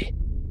easy.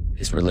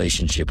 His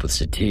relationship with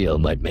Satele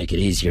might make it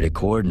easier to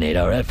coordinate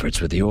our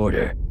efforts with the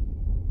Order.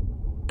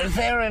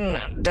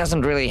 Theron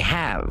doesn't really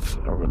have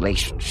a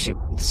relationship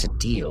with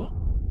Satele,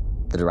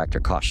 the director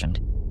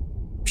cautioned.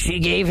 She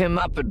gave him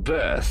up at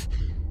birth.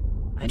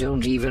 I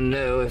don't even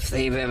know if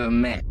they've ever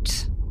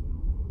met.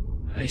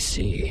 I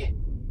see,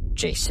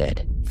 Jace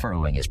said,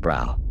 furrowing his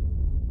brow.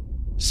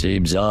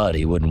 Seems odd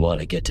he wouldn't want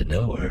to get to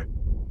know her,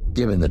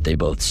 given that they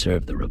both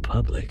serve the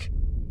Republic.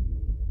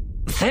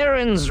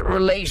 Theron's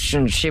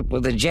relationship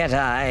with the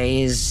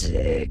Jedi is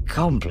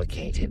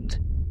complicated,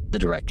 the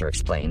director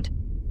explained.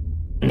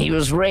 He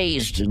was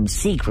raised in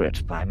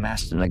secret by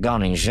Master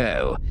Nagani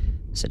Zhou,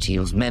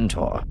 Satele's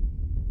mentor.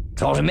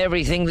 Taught him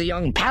everything the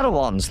young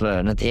Padawans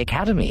learn at the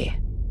Academy.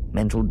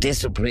 Mental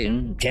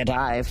discipline,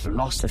 Jedi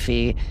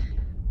philosophy.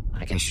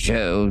 I guess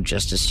Zhou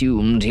just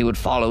assumed he would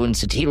follow in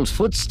Satele's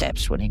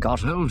footsteps when he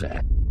got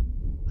older.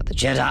 But the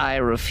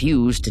Jedi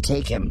refused to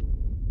take him.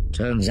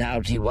 Turns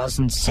out he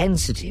wasn't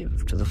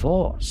sensitive to the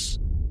Force.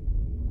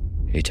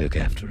 He took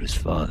after his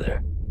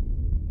father,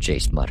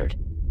 Jace muttered.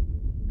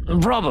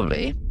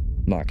 Probably,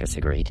 Marcus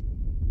agreed.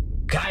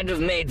 Kind of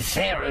made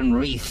Theron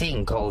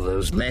rethink all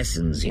those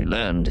lessons he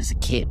learned as a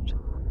kid.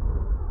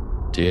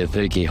 Do you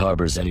think he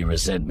harbors any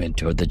resentment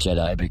toward the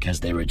Jedi because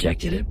they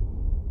rejected him?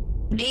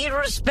 He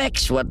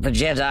respects what the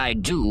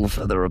Jedi do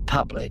for the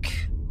Republic.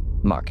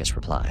 Marcus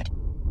replied.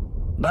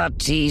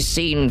 But he's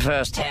seen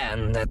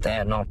firsthand that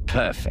they're not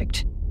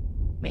perfect.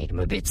 Made him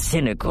a bit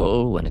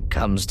cynical when it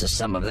comes to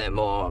some of their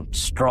more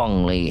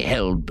strongly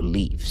held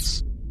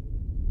beliefs.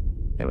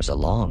 There was a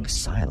long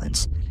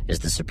silence as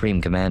the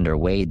Supreme Commander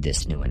weighed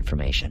this new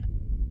information.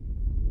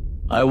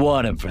 I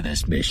want him for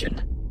this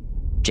mission,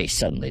 Jace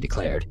suddenly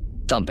declared,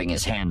 thumping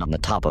his hand on the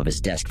top of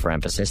his desk for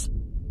emphasis.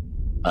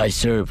 I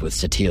served with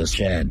Satil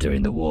Shan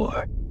during the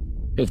war.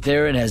 If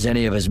Theron has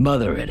any of his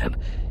mother in him,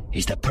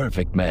 he's the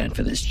perfect man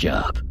for this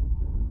job.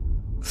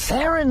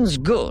 Theron's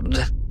good,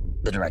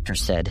 the director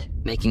said,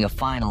 making a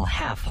final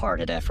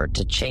half-hearted effort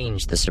to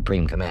change the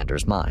Supreme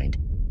Commander's mind.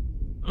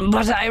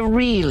 but I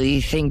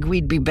really think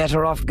we'd be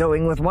better off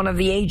going with one of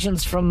the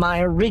agents from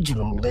my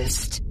original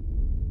list.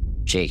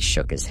 Jace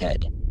shook his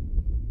head.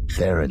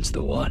 Theron's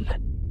the one.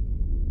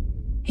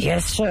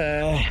 Yes,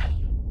 sir,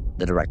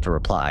 the director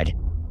replied,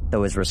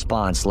 though his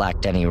response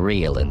lacked any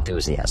real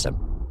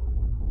enthusiasm.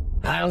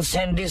 I'll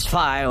send his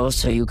file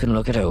so you can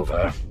look it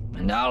over,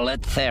 and I'll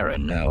let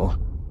Theron know.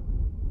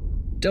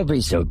 Don't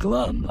be so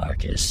glum,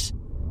 Marcus,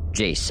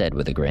 Jace said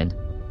with a grin.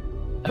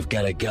 I've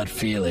got a gut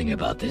feeling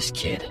about this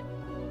kid,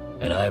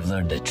 and I've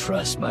learned to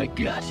trust my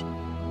gut.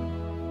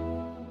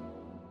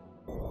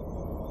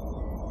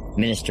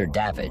 Minister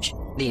Davidge,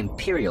 the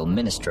Imperial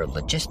Minister of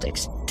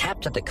Logistics,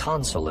 tapped at the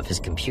console of his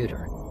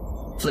computer,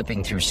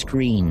 flipping through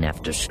screen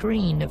after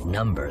screen of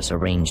numbers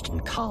arranged in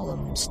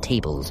columns,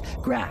 tables,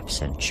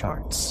 graphs, and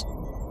charts.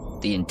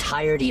 The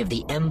entirety of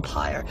the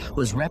Empire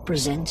was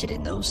represented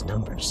in those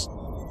numbers.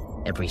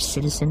 Every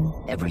citizen,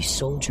 every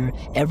soldier,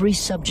 every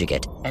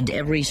subjugate, and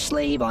every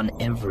slave on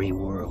every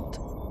world.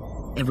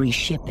 Every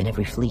ship in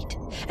every fleet,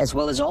 as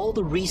well as all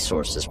the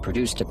resources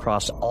produced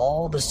across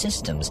all the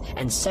systems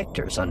and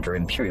sectors under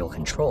Imperial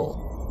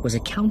control, was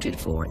accounted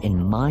for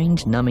in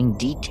mind-numbing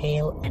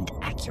detail and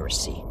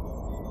accuracy.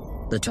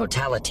 The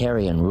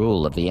totalitarian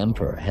rule of the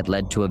Emperor had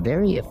led to a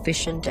very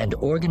efficient and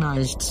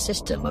organized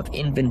system of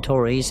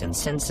inventories and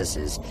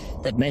censuses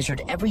that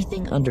measured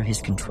everything under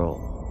his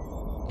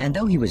control. And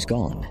though he was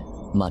gone,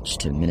 much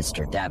to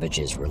Minister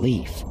Davidge's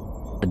relief,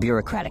 the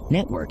bureaucratic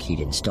network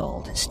he'd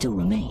installed still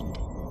remained.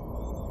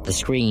 The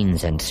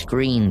screens and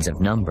screens of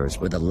numbers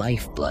were the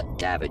lifeblood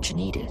Davidge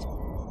needed.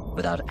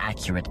 Without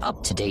accurate,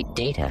 up-to-date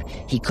data,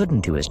 he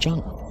couldn't do his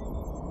job.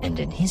 And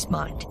in his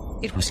mind,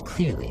 it was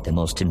clearly the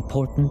most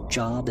important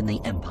job in the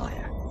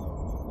Empire.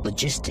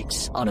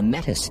 Logistics, on a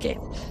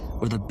meta-scale,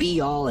 were the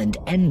be-all and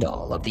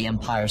end-all of the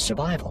Empire's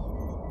survival.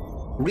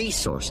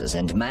 Resources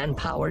and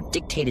manpower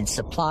dictated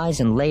supplies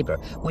and labor,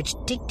 which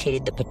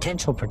dictated the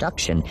potential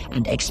production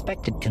and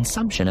expected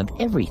consumption of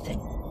everything.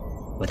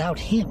 Without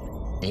him,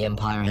 the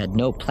Empire had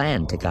no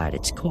plan to guide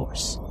its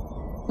course.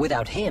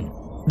 Without him,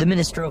 the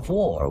Minister of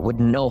War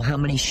wouldn't know how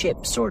many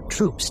ships or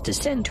troops to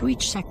send to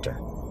each sector,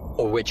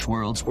 or which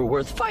worlds were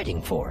worth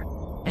fighting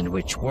for, and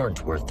which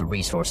weren't worth the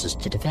resources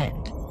to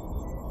defend.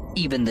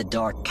 Even the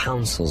Dark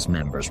Council's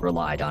members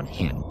relied on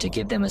him to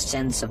give them a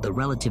sense of the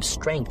relative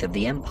strength of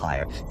the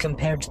Empire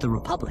compared to the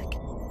Republic.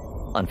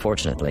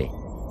 Unfortunately,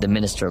 the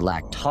Minister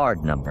lacked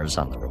hard numbers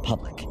on the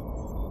Republic.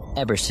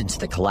 Ever since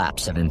the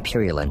collapse of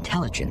Imperial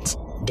intelligence,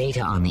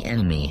 data on the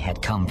enemy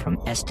had come from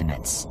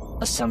estimates,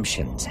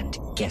 assumptions, and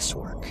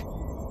guesswork.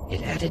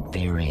 It added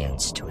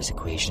variance to his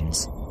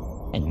equations,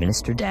 and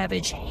Minister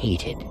Davidge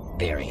hated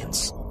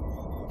variance.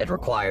 It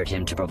required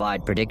him to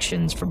provide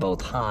predictions for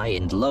both high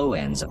and low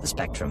ends of the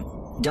spectrum,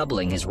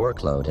 doubling his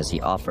workload as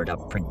he offered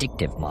up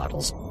predictive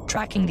models,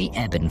 tracking the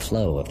ebb and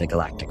flow of the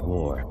galactic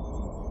war.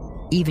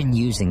 Even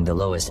using the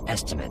lowest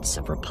estimates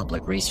of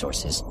Republic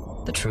resources,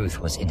 the truth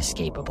was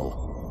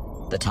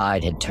inescapable. The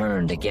tide had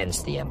turned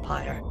against the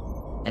Empire,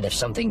 and if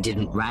something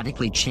didn't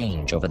radically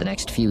change over the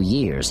next few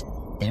years,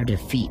 their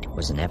defeat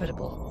was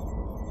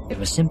inevitable. It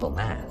was simple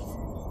math.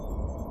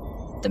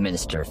 The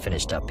minister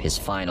finished up his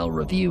final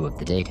review of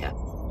the data,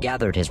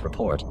 gathered his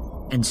report,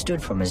 and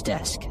stood from his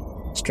desk,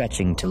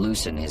 stretching to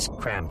loosen his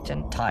cramped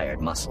and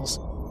tired muscles.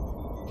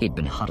 He'd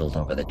been huddled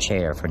over the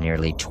chair for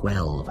nearly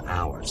 12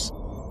 hours,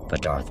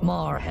 but Darth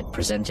Marr had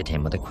presented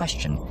him with a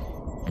question,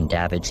 and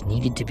Davidge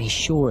needed to be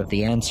sure of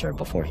the answer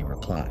before he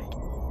replied.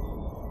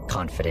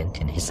 Confident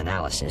in his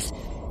analysis,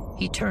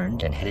 he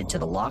turned and headed to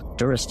the locked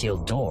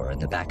Durasteel door in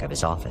the back of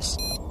his office.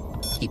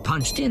 He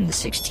punched in the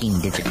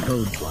 16-digit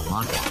code to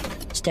unlock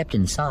it, stepped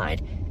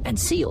inside, and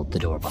sealed the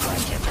door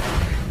behind him.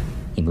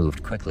 He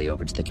moved quickly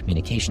over to the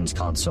communications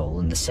console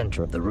in the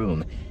center of the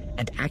room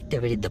and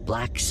activated the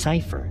black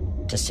cipher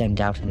to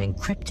send out an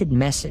encrypted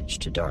message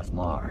to Darth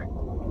Marr.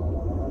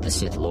 The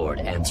Sith Lord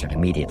answered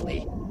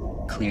immediately.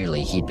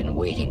 Clearly, he'd been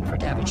waiting for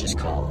Davidge's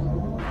call.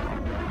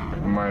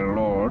 My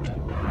lord,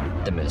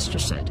 the minister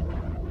said.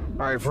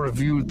 I've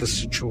reviewed the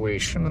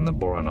situation in the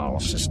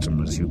Boronal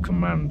system as you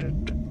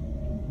commanded.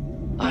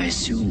 I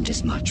assumed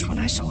as much when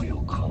I saw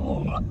your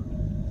call,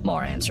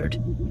 Marr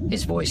answered,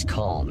 his voice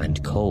calm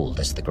and cold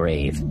as the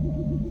grave.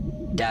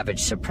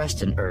 Davidge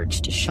suppressed an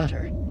urge to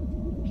shudder.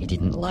 He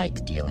didn't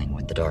like dealing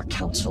with the Dark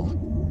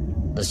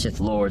Council. The Sith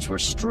Lords were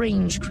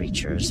strange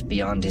creatures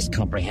beyond his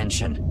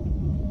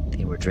comprehension.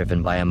 They were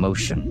driven by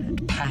emotion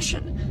and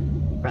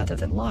passion, rather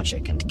than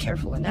logic and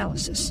careful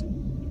analysis.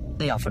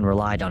 They often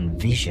relied on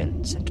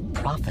visions and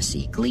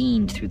prophecy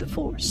gleaned through the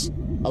Force,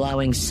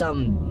 allowing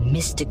some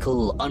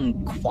mystical,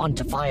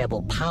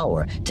 unquantifiable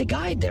power to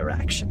guide their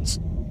actions,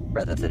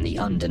 rather than the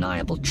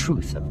undeniable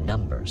truth of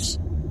numbers.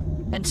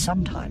 And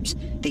sometimes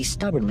they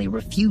stubbornly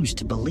refused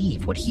to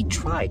believe what he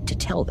tried to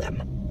tell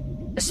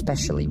them,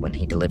 especially when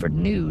he delivered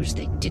news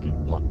they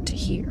didn't want to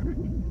hear.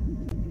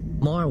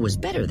 Mar was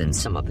better than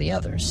some of the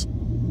others.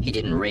 He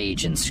didn't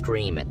rage and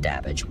scream at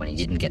Davidge when he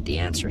didn't get the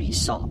answer he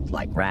sought,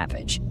 like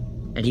Ravage,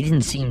 and he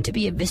didn't seem to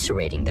be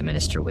eviscerating the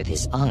Minister with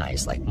his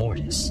eyes like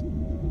Mortis.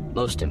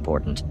 Most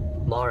important,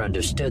 Mar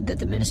understood that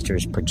the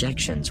Minister's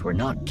projections were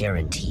not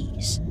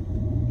guarantees.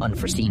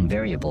 Unforeseen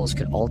variables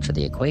could alter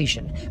the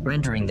equation,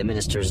 rendering the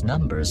Minister's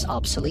numbers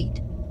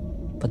obsolete.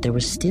 But there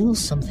was still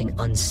something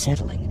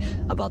unsettling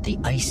about the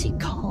icy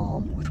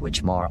calm with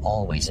which Mar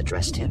always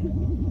addressed him.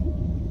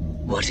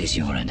 What is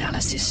your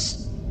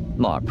analysis?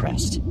 Mar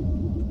pressed,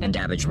 and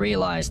Davidge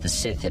realized the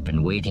Sith had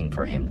been waiting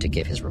for him to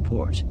give his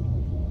report.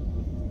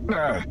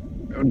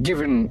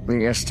 Given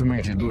the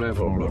estimated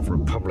level of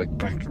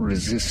Republic-backed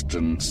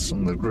resistance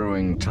and the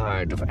growing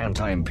tide of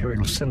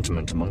anti-Imperial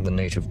sentiment among the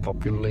native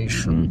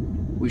population,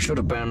 we should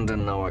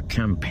abandon our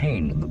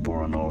campaign in the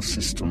Boronol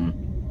system.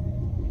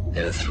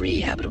 There are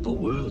 3 habitable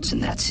worlds in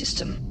that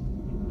system.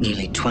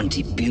 Nearly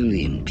 20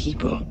 billion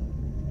people.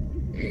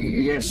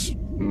 Yes,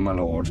 my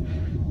lord.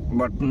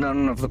 But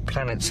none of the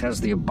planets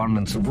has the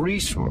abundance of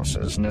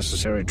resources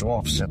necessary to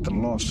offset the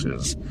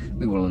losses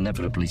we will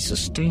inevitably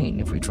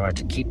sustain if we try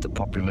to keep the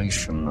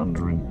population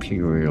under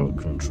Imperial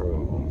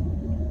control.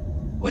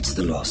 What's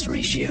the loss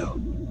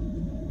ratio?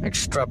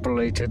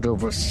 Extrapolated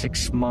over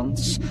 6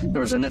 months,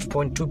 there is a net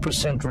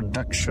 0.2%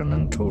 reduction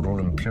in total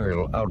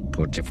Imperial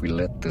output if we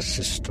let the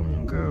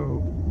system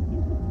go.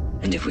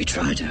 And if we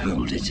try to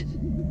hold it?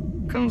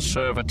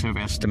 Conservative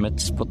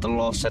estimates put the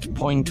loss at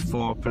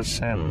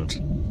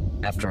 0.4%.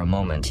 After a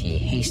moment, he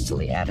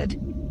hastily added,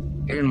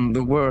 In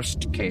the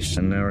worst-case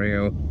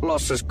scenario,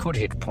 losses could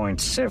hit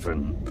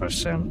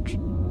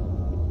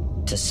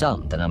 0.7%. To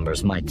some, the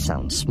numbers might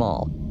sound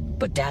small,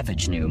 but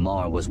Davidge knew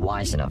Mar was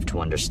wise enough to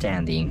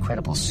understand the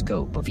incredible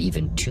scope of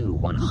even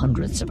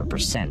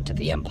 0.02% of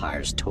the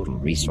Empire's total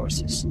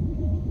resources.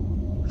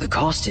 The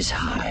cost is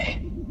high,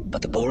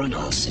 but the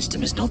Boronol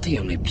system is not the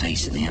only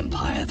place in the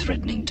Empire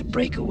threatening to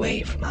break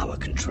away from our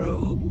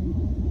control.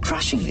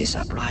 Crushing this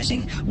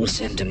uprising will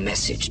send a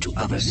message to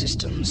other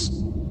systems.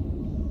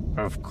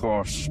 Of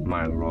course,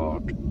 my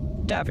lord,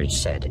 Davidge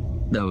said,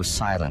 though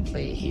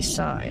silently he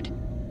sighed.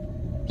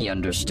 He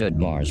understood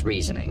Mar's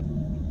reasoning.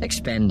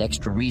 Expend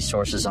extra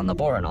resources on the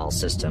Boronol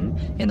system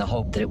in the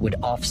hope that it would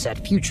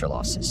offset future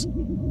losses.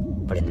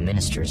 But in the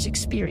Minister's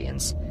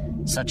experience,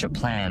 such a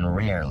plan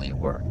rarely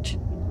worked.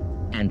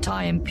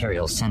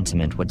 Anti-Imperial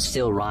sentiment would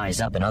still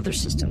rise up in other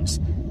systems,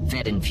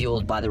 fed and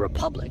fueled by the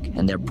Republic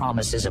and their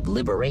promises of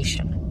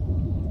liberation.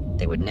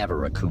 They would never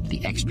recoup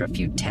the extra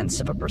few tenths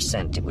of a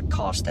percent it would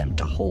cost them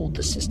to hold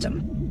the system.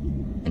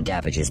 In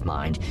Davidge's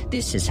mind,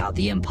 this is how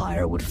the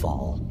Empire would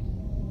fall.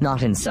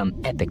 Not in some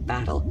epic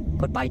battle,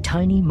 but by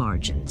tiny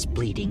margins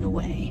bleeding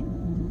away.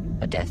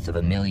 A death of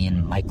 1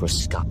 million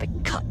microscopic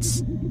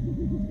cuts.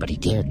 But he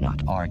dared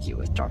not argue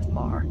with Darth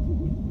Mar.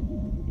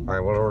 I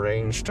will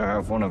arrange to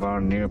have one of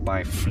our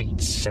nearby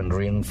fleets send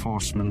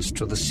reinforcements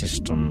to the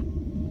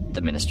system,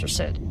 the Minister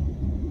said.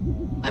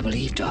 I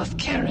believe Darth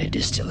Carid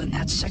is still in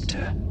that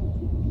sector.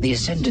 The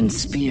Ascendant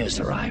Spear's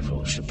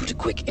arrival should put a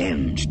quick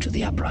end to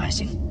the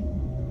uprising.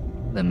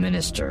 The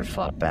Minister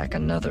fought back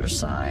another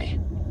sigh.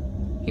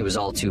 He was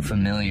all too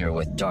familiar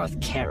with Darth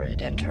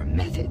Carid and her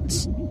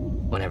methods.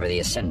 Whenever the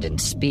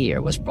Ascendant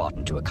Spear was brought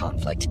into a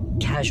conflict,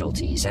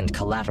 casualties and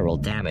collateral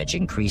damage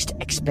increased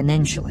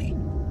exponentially.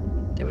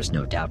 There was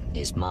no doubt in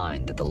his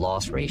mind that the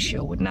loss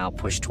ratio would now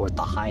push toward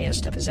the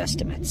highest of his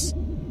estimates.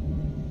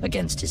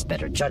 Against his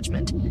better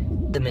judgment,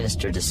 the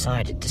Minister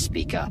decided to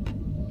speak up.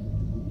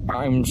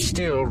 I'm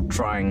still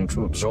trying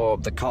to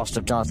absorb the cost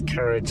of Darth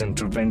Carid's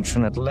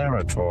intervention at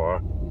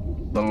Larator.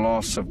 The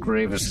loss of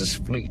Gravis's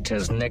fleet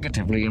has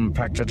negatively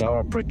impacted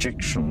our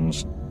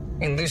projections.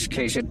 In this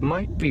case, it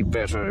might be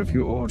better if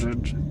you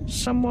ordered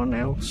someone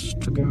else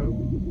to go.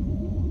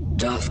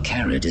 Darth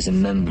Carid is a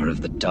member of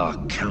the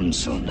Dark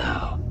Council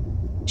now.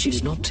 She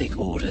does not take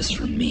orders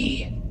from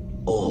me,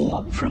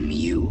 or from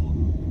you.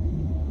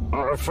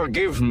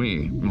 Forgive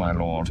me, my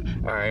lord.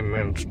 I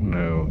meant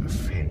no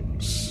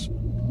offense.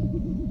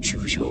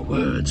 Choose your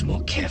words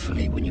more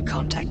carefully when you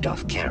contact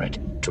Darth Carid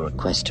to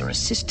request her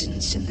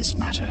assistance in this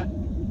matter.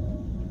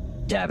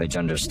 Davidge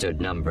understood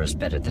numbers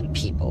better than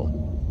people,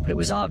 but it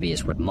was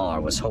obvious what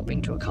Mar was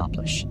hoping to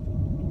accomplish.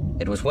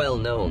 It was well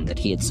known that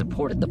he had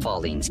supported the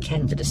Falline's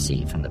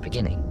candidacy from the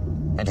beginning,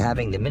 and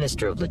having the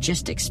Minister of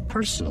Logistics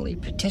personally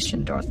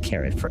petition Darth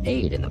Carid for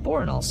aid in the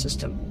Boronol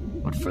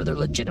system would further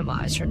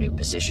legitimize her new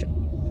position.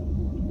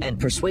 And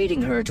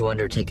persuading her to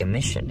undertake a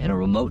mission in a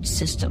remote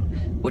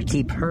system would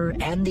keep her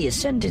and the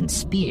Ascendant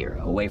Spear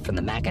away from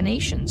the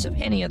machinations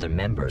of any other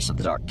members of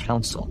the Dark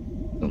Council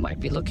who might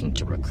be looking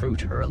to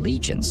recruit her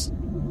allegiance,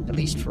 at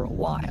least for a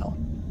while.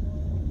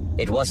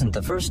 It wasn't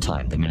the first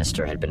time the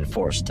minister had been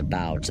forced to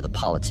bow to the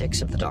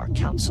politics of the Dark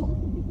Council.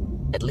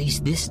 At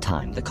least this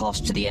time, the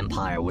cost to the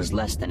Empire was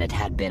less than it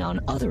had been on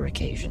other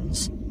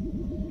occasions.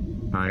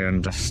 I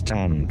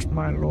understand,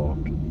 my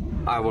lord.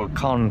 I will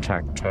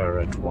contact her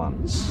at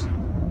once.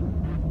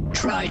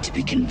 Try to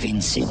be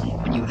convincing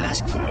when you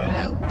ask for her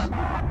help,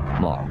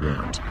 Mar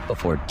warned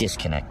before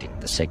disconnecting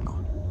the signal.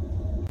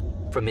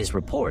 From his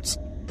reports,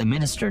 the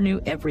minister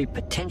knew every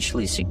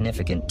potentially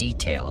significant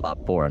detail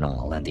about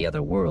Boronal and the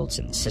other worlds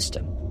in the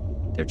system.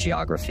 Their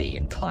geography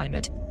and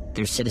climate,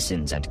 their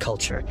citizens and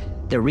culture,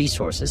 their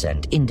resources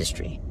and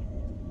industry.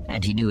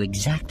 And he knew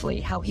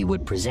exactly how he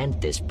would present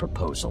this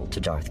proposal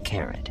to Darth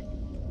Carid.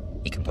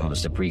 He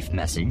composed a brief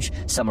message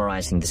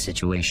summarizing the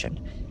situation,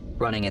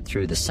 running it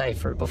through the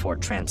cipher before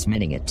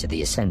transmitting it to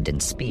the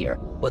Ascendant Spear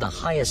with a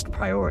highest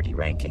priority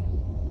ranking.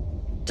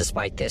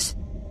 Despite this,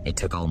 it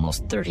took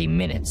almost 30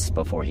 minutes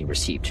before he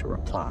received a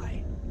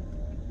reply.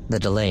 The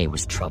delay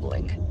was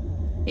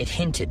troubling. It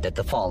hinted that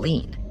the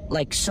Falleen,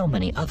 like so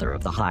many other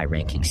of the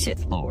high-ranking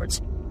Sith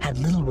Lords, had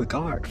little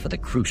regard for the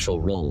crucial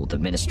role the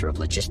Minister of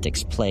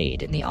Logistics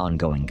played in the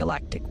ongoing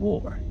galactic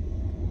war.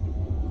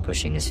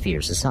 Pushing his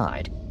fears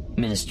aside,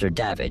 Minister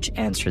Davidge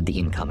answered the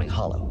incoming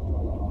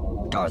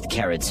holo. Darth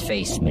Carid's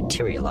face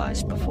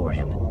materialized before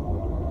him.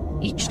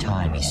 Each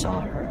time he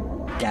saw her,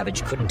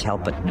 Davidge couldn't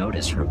help but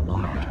notice her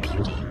marred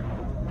beauty.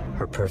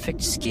 Her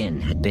perfect skin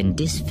had been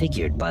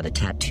disfigured by the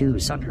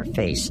tattoos on her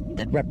face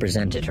that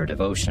represented her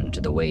devotion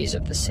to the ways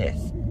of the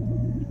Sith.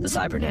 The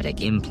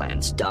cybernetic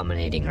implants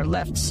dominating her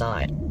left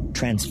side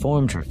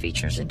transformed her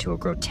features into a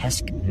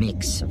grotesque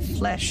mix of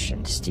flesh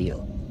and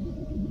steel.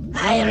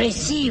 I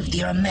received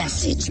your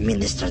message,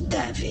 Minister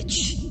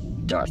Davidge,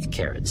 Darth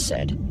Carid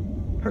said,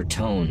 her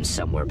tone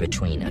somewhere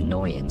between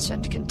annoyance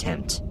and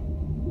contempt.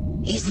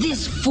 Is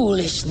this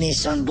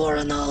foolishness on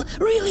Boronal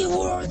really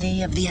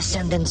worthy of the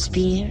Ascendant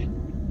Spear?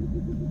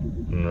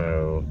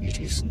 No, it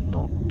is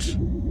not,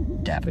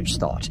 Davidge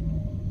thought.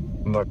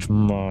 But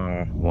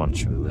Mar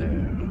wants you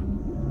there.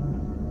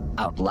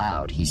 Out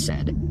loud, he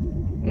said,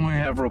 We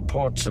have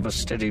reports of a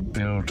steady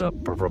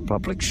build-up of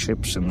Republic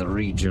ships in the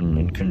region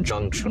in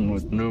conjunction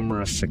with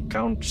numerous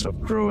accounts of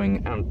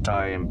growing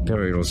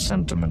anti-Imperial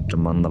sentiment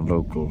among the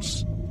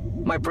locals.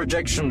 My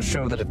projections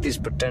show that if this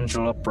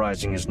potential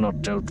uprising is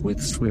not dealt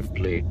with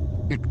swiftly,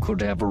 it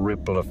could have a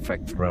ripple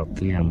effect throughout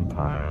the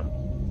Empire.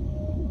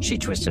 She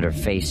twisted her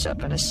face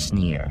up in a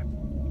sneer.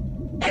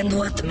 And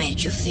what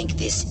made you think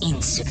this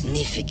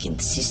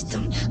insignificant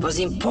system was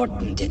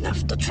important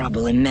enough to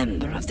trouble a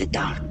member of the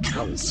Dark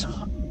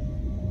Council?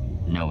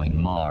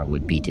 Knowing Mar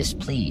would be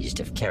displeased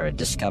if Carid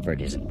discovered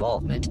his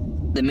involvement,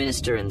 the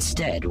minister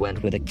instead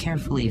went with a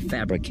carefully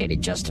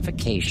fabricated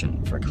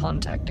justification for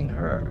contacting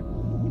her.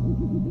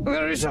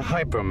 There is a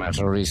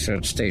hypermatter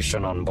research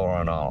station on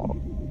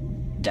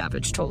Boronal,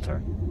 Davidge told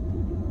her.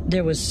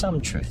 There was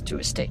some truth to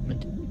his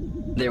statement.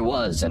 There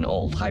was an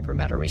old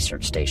hypermatter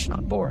research station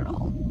on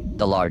Boronal,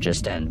 the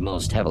largest and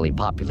most heavily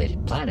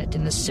populated planet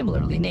in the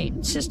similarly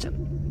named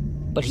system.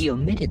 But he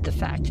omitted the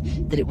fact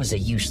that it was a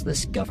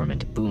useless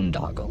government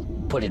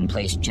boondoggle put in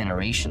place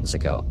generations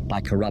ago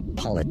by corrupt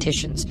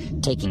politicians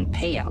taking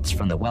payouts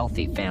from the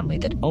wealthy family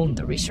that owned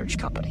the research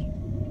company.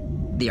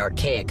 The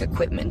archaic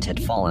equipment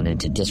had fallen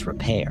into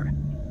disrepair,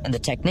 and the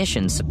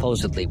technicians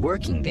supposedly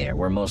working there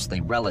were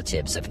mostly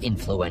relatives of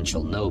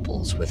influential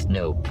nobles with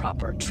no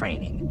proper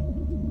training.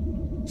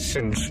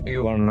 Since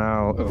you are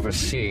now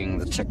overseeing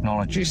the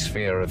technology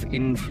sphere of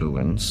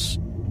influence,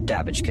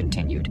 Davidge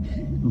continued,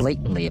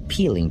 blatantly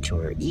appealing to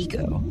her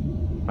ego,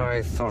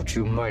 I thought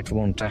you might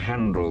want to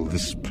handle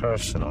this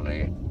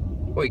personally.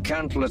 We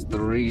can't let the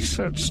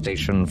research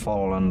station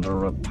fall under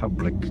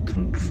Republic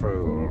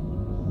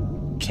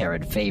control.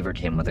 Carid favored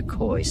him with a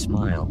coy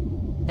smile,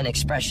 an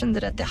expression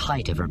that at the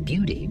height of her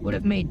beauty would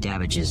have made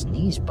Davidge's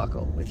knees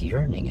buckle with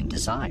yearning and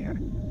desire.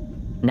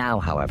 Now,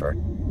 however,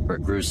 her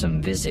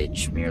gruesome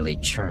visage merely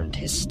churned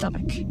his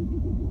stomach.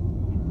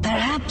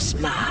 Perhaps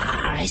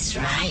Mar is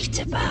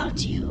right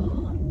about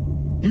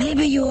you.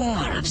 Maybe you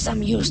are of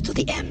some use to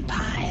the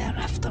Empire,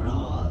 after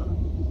all.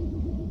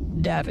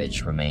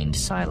 Davidge remained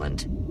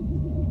silent.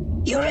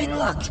 You're in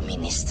luck,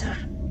 Minister,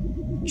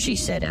 she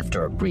said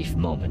after a brief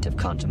moment of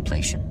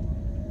contemplation.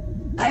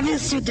 I will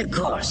set the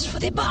course for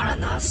the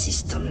Boronal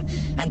system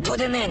and put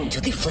an end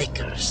to the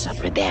flickers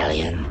of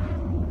rebellion.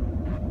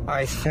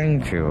 I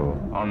thank you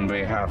on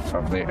behalf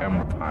of the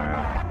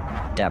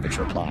Empire, Davidge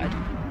replied.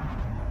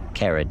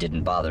 Carid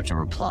didn't bother to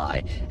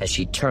reply as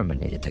she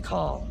terminated the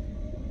call.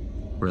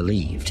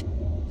 Relieved,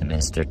 the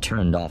minister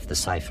turned off the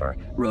cipher,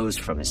 rose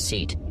from his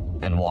seat,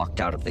 and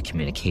walked out of the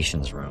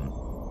communications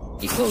room.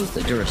 He closed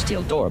the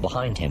durasteel door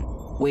behind him,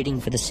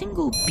 waiting for the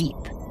single beep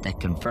that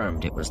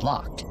confirmed it was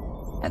locked,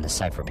 and the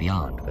cipher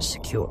beyond was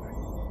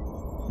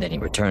secure. Then he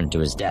returned to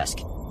his desk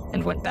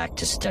and went back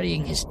to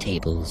studying his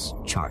tables,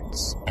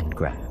 charts, and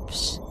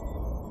graphs.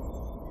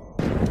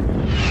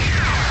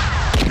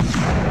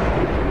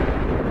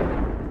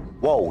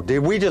 Whoa, did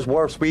we just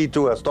warp speed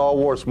through a Star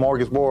Wars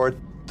smorgasbord?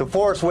 The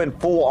Force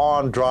went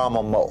full-on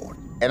drama mode.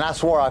 and I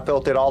swore I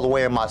felt it all the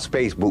way in my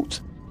space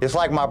boots. It's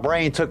like my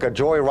brain took a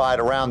joyride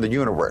around the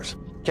universe.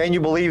 Can you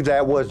believe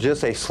that was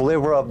just a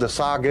sliver of the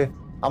saga?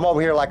 I'm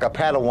over here like a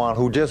Padawan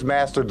who just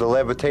mastered the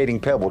levitating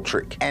pebble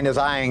trick and is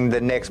eyeing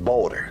the next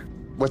boulder.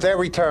 With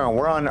every turn,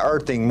 we're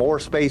unearthing more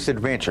space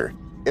adventure.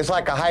 It's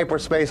like a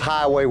hyperspace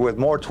highway with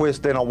more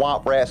twists than a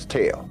womp rat's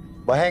tail.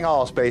 But hang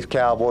on, space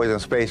cowboys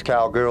and space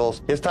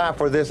cowgirls. It's time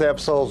for this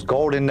episode's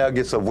golden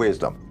nuggets of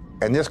wisdom.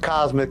 And this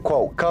cosmic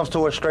quote comes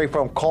to us straight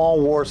from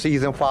Clone Wars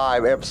Season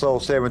 5, Episode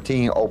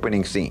 17,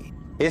 opening scene.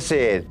 It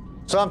said,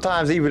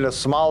 "Sometimes even the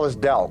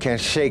smallest doubt can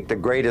shake the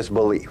greatest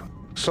belief."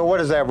 So what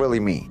does that really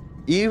mean?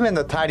 Even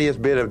the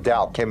tiniest bit of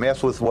doubt can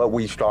mess with what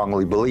we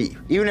strongly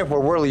believe, even if we're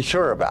really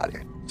sure about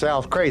it.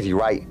 Sounds crazy,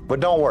 right? But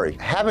don't worry,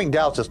 having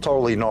doubts is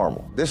totally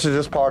normal. This is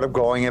just part of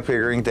growing and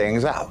figuring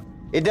things out.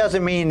 It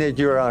doesn't mean that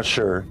you're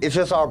unsure, it's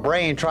just our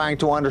brain trying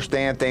to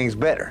understand things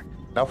better.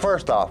 Now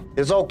first off,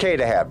 it's okay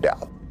to have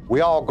doubt.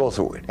 We all go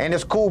through it, and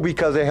it's cool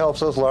because it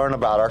helps us learn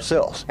about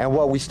ourselves and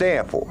what we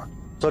stand for.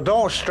 So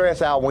don't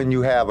stress out when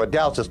you have a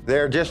doubt.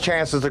 There are just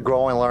chances to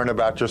grow and learn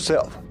about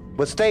yourself.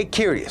 But stay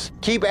curious,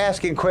 keep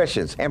asking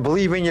questions, and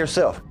believe in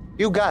yourself.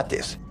 You got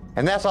this.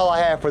 And that's all I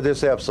have for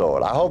this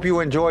episode. I hope you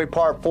enjoyed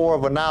part 4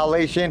 of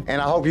Annihilation,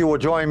 and I hope you will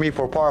join me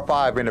for part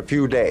 5 in a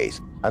few days.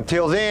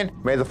 Until then,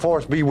 may the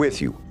Force be with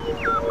you.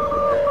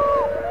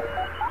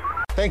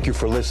 Thank you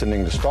for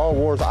listening to Star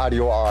Wars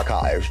Audio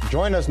Archives.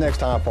 Join us next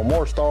time for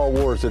more Star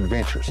Wars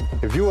adventures.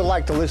 If you would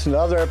like to listen to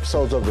other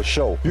episodes of the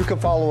show, you can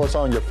follow us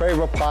on your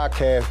favorite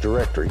podcast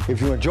directory.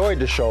 If you enjoyed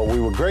the show, we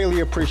would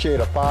greatly appreciate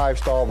a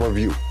 5-star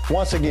review.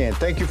 Once again,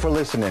 thank you for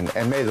listening,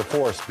 and may the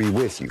Force be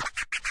with you.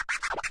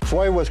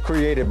 Sway was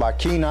created by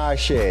Keen Eye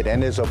Shed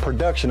and is a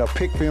production of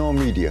Pick Film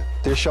Media.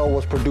 This show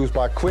was produced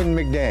by Quentin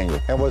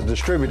McDaniel and was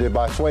distributed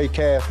by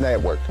Swaycast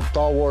Network.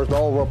 Star Wars The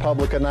Old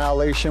Republic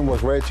Annihilation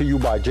was read to you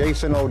by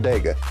Jason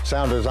Odega.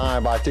 Sound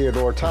design by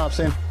Theodore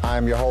Thompson. I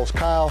am your host,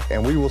 Kyle,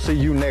 and we will see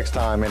you next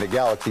time in a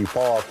galaxy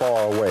far,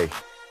 far away.